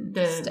use in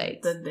the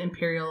States. The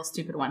imperial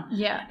stupid one.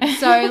 Yeah.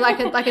 So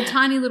like a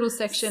tiny little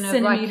section of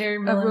like a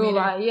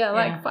ruler. Yeah,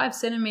 like 5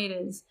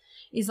 centimeters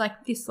is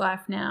like this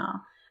life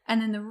now.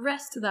 And then the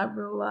rest of that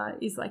ruler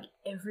is like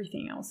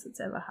everything else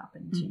that's ever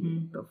happened to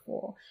you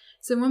before.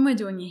 So when we're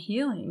doing a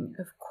healing,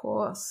 of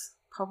course,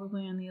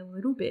 probably only a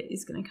little bit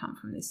is going to come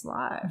from this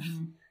life.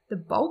 The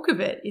bulk of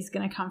it is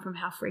going to come from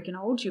how freaking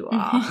old you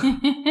are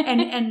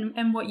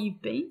and what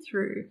you've been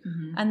through,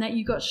 and that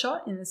you got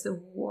shot in the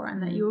Civil War,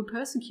 and that you were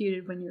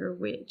persecuted when you were a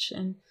witch.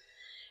 And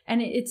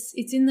it's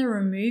in the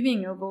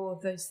removing of all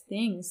of those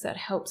things that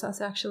helps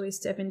us actually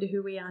step into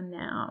who we are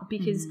now,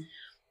 because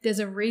there's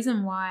a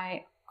reason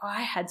why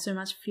I had so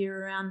much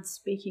fear around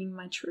speaking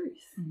my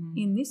truth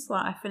in this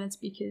life, and it's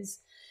because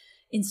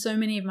in so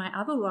many of my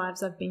other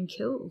lives I've been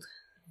killed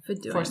for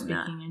doing that. For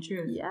speaking your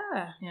truth.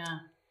 Yeah. Yeah.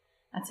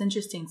 That's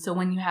interesting. So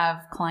when you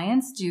have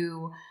clients,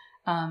 do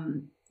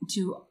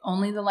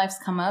only the lives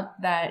come up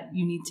that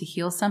you need to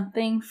heal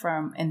something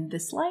from in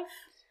this life,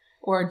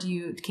 or can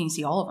you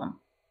see all of them?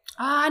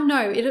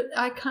 No.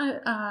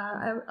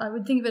 I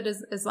would think of it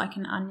as like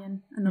an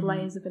onion, and the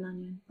layers of an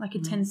onion. Like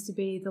it tends to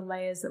be the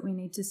layers that we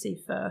need to see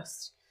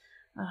first.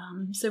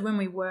 So when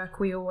we work,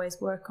 we always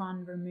work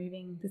on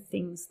removing the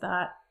things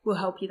that will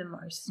help you the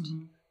most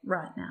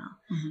right now.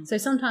 So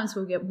sometimes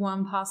we'll get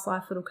one past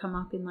life that'll come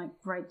up in like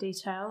great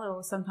detail,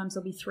 or sometimes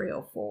there'll be 3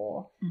 or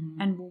 4,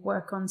 and we'll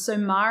work on. So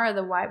Mara,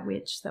 the White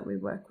Witch that we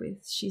work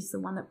with, she's the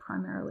one that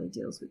primarily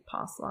deals with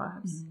past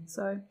lives.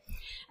 So,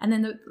 and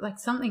then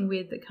something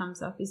weird that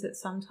comes up is that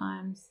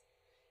sometimes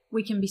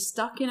we can be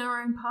stuck in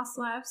our own past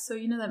lives. So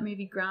you know that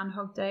movie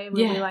Groundhog Day,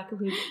 where we like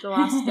live the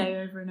last day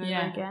over and over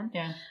again?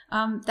 Yeah.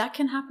 That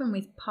can happen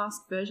with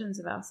past versions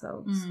of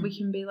ourselves. We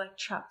can be like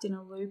trapped in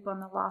a loop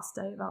on the last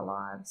day of our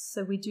lives.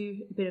 So we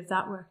do a bit of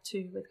that work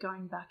too, with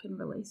going back and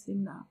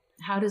releasing that.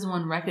 How does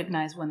one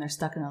recognize when they're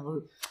stuck in a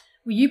loop?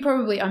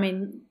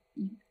 Well,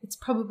 it's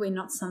probably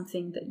not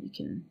something that you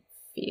can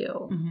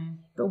feel.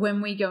 But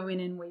when we go in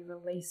and we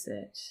release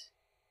it,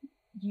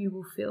 you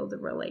will feel the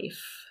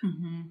relief.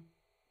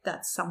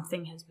 That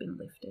something has been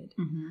lifted.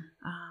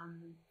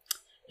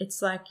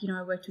 It's like,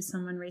 I worked with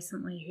someone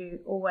recently who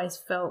always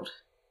felt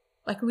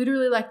like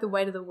literally like the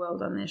weight of the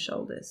world on their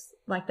shoulders,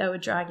 like they were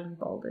dragging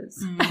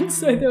boulders. And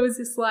so there was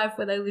this life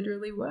where they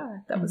literally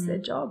were. That was their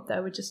job.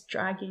 They were just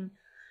dragging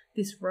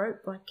this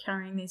rope, like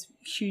carrying these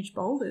huge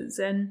boulders.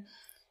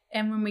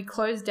 And when we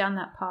closed down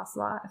that past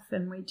life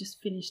and we just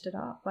finished it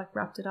up, like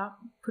wrapped it up,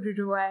 put it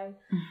away,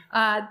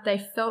 they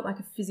felt like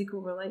a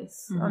physical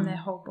release on their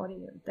whole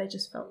body. They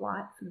just felt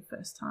light for the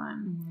first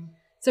time.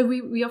 So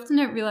we often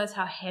don't realize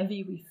how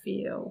heavy we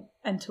feel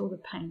until the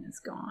pain is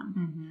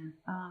gone,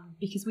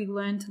 because we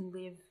learn to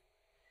live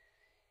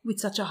with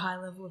such a high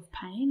level of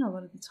pain a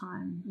lot of the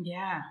time.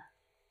 Yeah.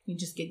 You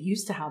just get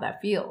used to how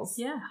that feels.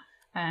 Yeah.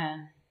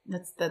 And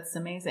that's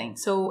amazing.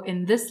 So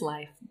in this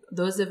life,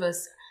 those of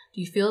us... Do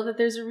you feel that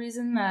there's a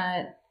reason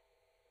that,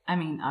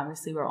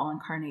 obviously we're all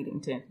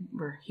incarnating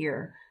we're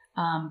here,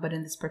 but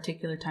in this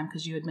particular time,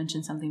 because you had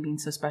mentioned something being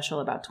so special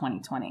about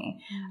 2020,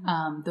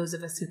 those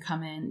of us who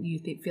come in, you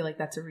feel like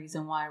that's a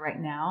reason why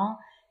right now,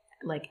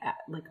 like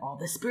all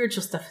the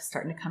spiritual stuff is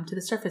starting to come to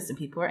the surface and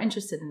people are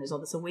interested and there's all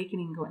this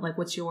awakening going. Like,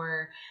 what's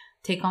your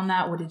take on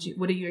that? What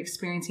are you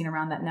experiencing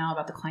around that now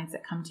about the clients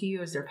that come to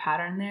you? Is there a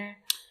pattern there?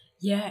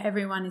 Yeah,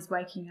 everyone is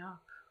waking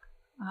up.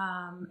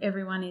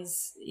 Everyone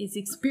is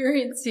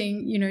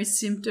experiencing,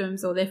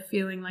 symptoms, or they're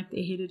feeling like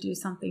they're here to do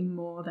something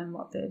more than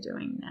what they're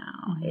doing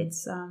now.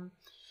 It's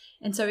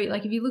and so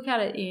like if you look at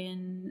it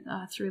in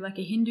through like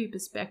a Hindu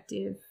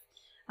perspective,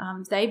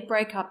 they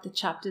break up the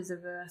chapters of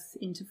Earth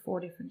into 4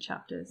 different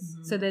chapters.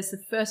 So there's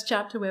the first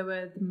chapter where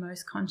we're the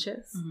most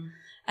conscious,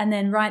 and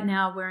then right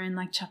now we're in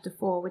like chapter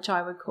 4, which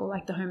I would call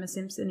like the Homer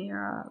Simpson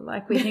era.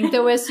 Like we think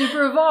that we're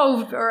super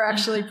evolved, but we're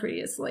actually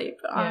pretty asleep.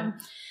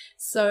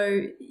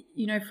 So,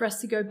 for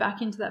us to go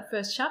back into that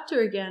first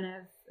chapter again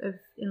of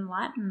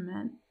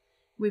enlightenment,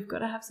 we've got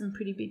to have some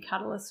pretty big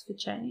catalysts for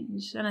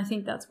change. And I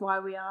think that's why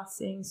we are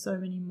seeing so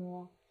many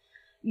more,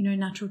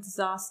 natural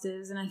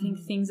disasters. And I think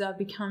things are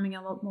becoming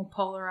a lot more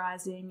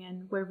polarizing,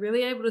 and we're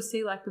really able to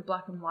see like the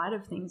black and white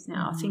of things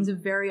now. Things are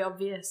very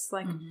obvious.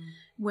 Like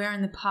where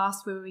in the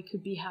past where we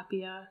could be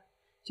happier,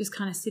 just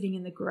kind of sitting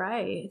in the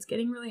gray, it's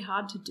getting really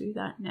hard to do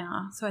that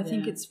now. So I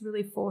think it's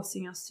really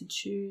forcing us to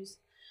choose,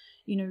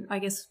 I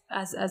guess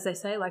as they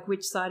say, like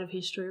which side of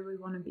history we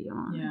want to be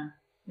on.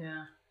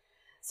 Yeah.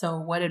 So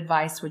what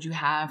advice would you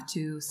have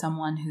to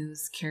someone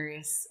who's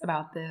curious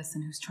about this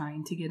and who's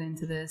trying to get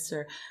into this,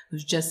 or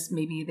who's just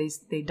maybe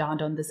they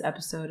dawned on this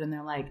episode and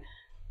they're like,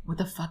 what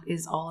the fuck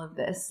is all of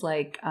this?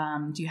 Like,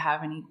 do you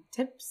have any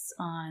tips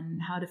on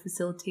how to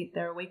facilitate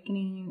their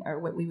awakening, or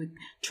what we would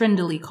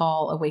trendily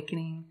call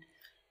awakening?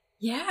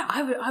 Yeah,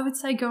 I would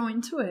say go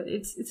into it.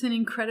 It's an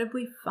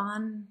incredibly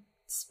fun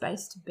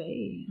space to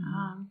be.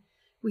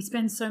 We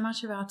spend so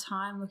much of our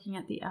time looking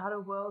at the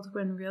outer world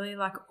when really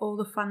like all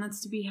the fun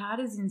that's to be had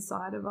is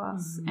inside of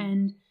us.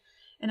 And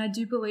And I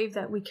do believe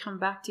that we come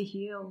back to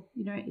heal,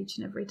 you know, each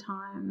and every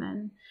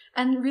time.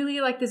 And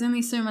really, like, there's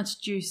only so much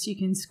juice you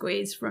can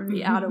squeeze from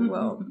the outer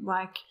world.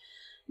 Like,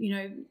 you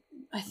know,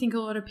 I think a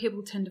lot of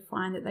people tend to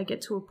find that they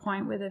get to a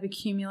point where they've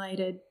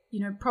accumulated,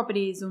 you know,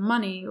 properties or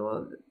money,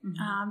 or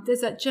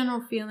there's that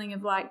general feeling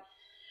of like,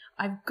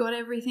 I've got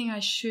everything I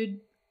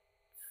should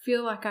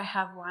feel like I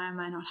have. Why am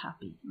I not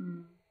happy?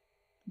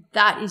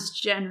 That is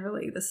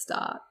generally the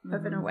start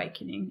of an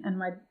awakening.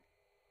 And I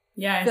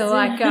feel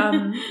like,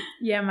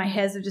 my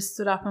hairs have just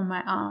stood up on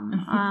my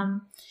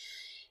arm.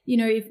 You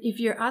know, if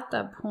you're at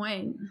that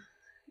point,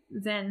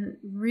 then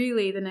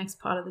really the next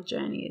part of the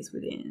journey is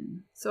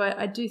within. So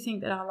I do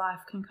think that our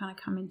life can kind of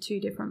come in two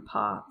different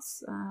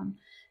parts.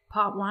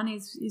 Part one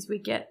is we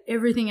get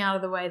everything out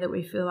of the way that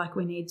we feel like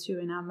we need to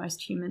in our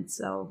most human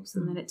selves.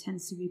 And then it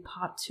tends to be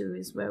part two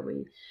is where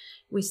we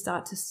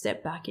start to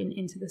step back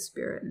into the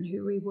spirit and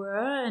who we were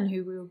and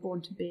who we were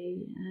born to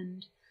be.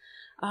 And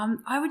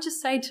I would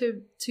just say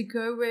to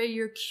go where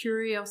your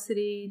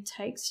curiosity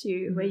takes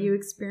you, where you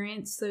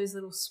experience those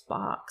little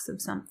sparks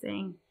of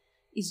something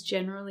is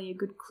generally a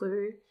good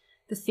clue.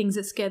 The things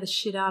that scare the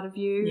shit out of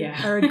you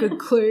are a good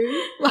clue,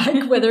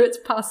 like whether it's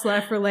past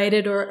life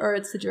related or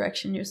it's the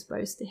direction you're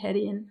supposed to head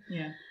in.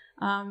 Yeah.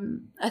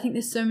 I think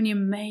there's so many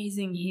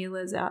amazing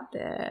healers out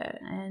there,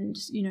 and,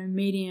 you know,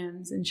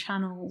 mediums and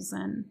channels,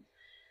 and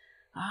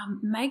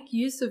make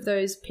use of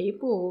those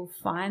people,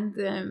 find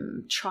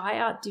them, try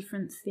out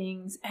different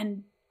things.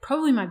 And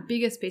probably my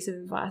biggest piece of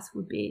advice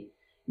would be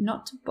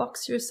not to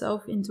box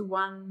yourself into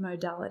one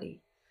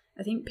modality.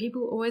 I think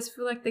people always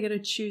feel like they got to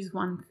choose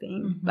one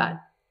thing, but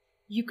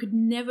you could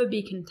never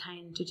be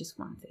contained to just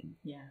one thing.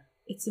 Yeah.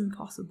 It's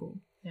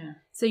impossible. Yeah.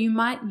 So you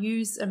might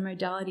use a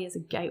modality as a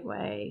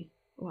gateway,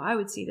 or I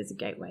would see it as a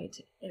gateway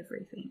to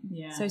everything.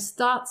 Yeah. So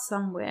start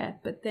somewhere,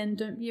 but then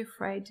don't be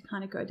afraid to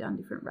kind of go down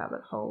different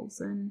rabbit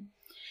holes,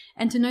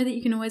 and to know that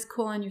you can always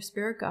call on your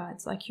spirit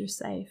guides, like you're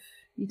safe.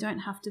 You don't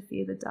have to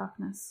fear the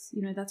darkness.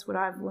 You know, that's what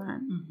I've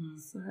learned.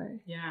 So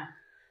yeah.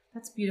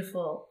 That's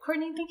beautiful.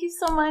 Courtney, thank you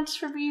so much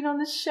for being on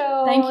the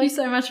show. Thank you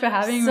so much for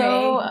having me.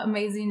 So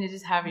amazing to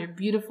just have your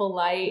beautiful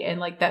light, and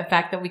like that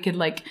fact that we could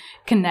like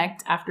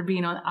connect after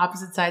being on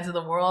opposite sides of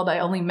the world. I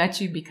only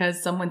met you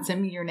because someone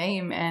sent me your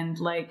name, and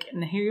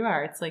here you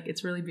are. It's like,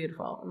 it's really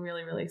beautiful. I'm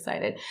really, really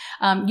excited.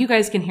 You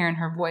guys can hear in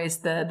her voice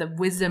the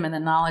wisdom and the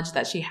knowledge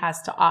that she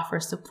has to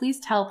offer. So please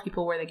tell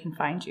people where they can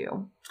find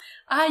you.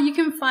 You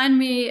can find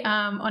me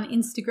on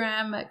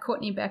Instagram at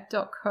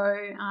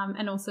courtneybeck.co,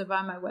 and also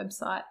via my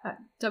website at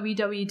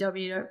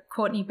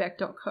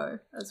www.courtneybeck.co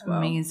as well.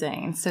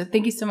 Amazing. So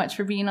thank you so much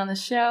for being on the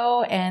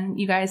show. And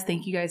you guys,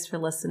 thank you guys for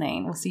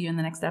listening. We'll see you in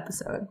the next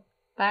episode.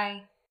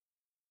 Bye.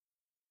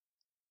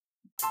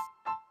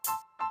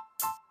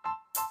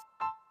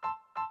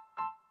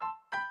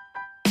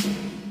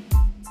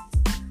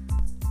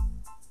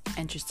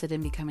 Interested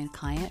in becoming a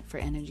client for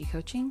energy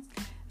coaching?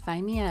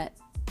 Find me at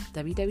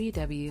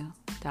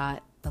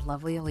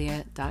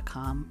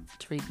www.thelovelyaaliyah.com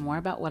to read more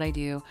about what I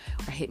do,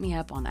 or hit me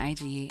up on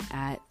IG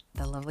at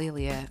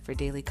thelovelyaaliyah for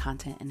daily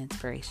content and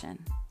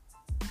inspiration.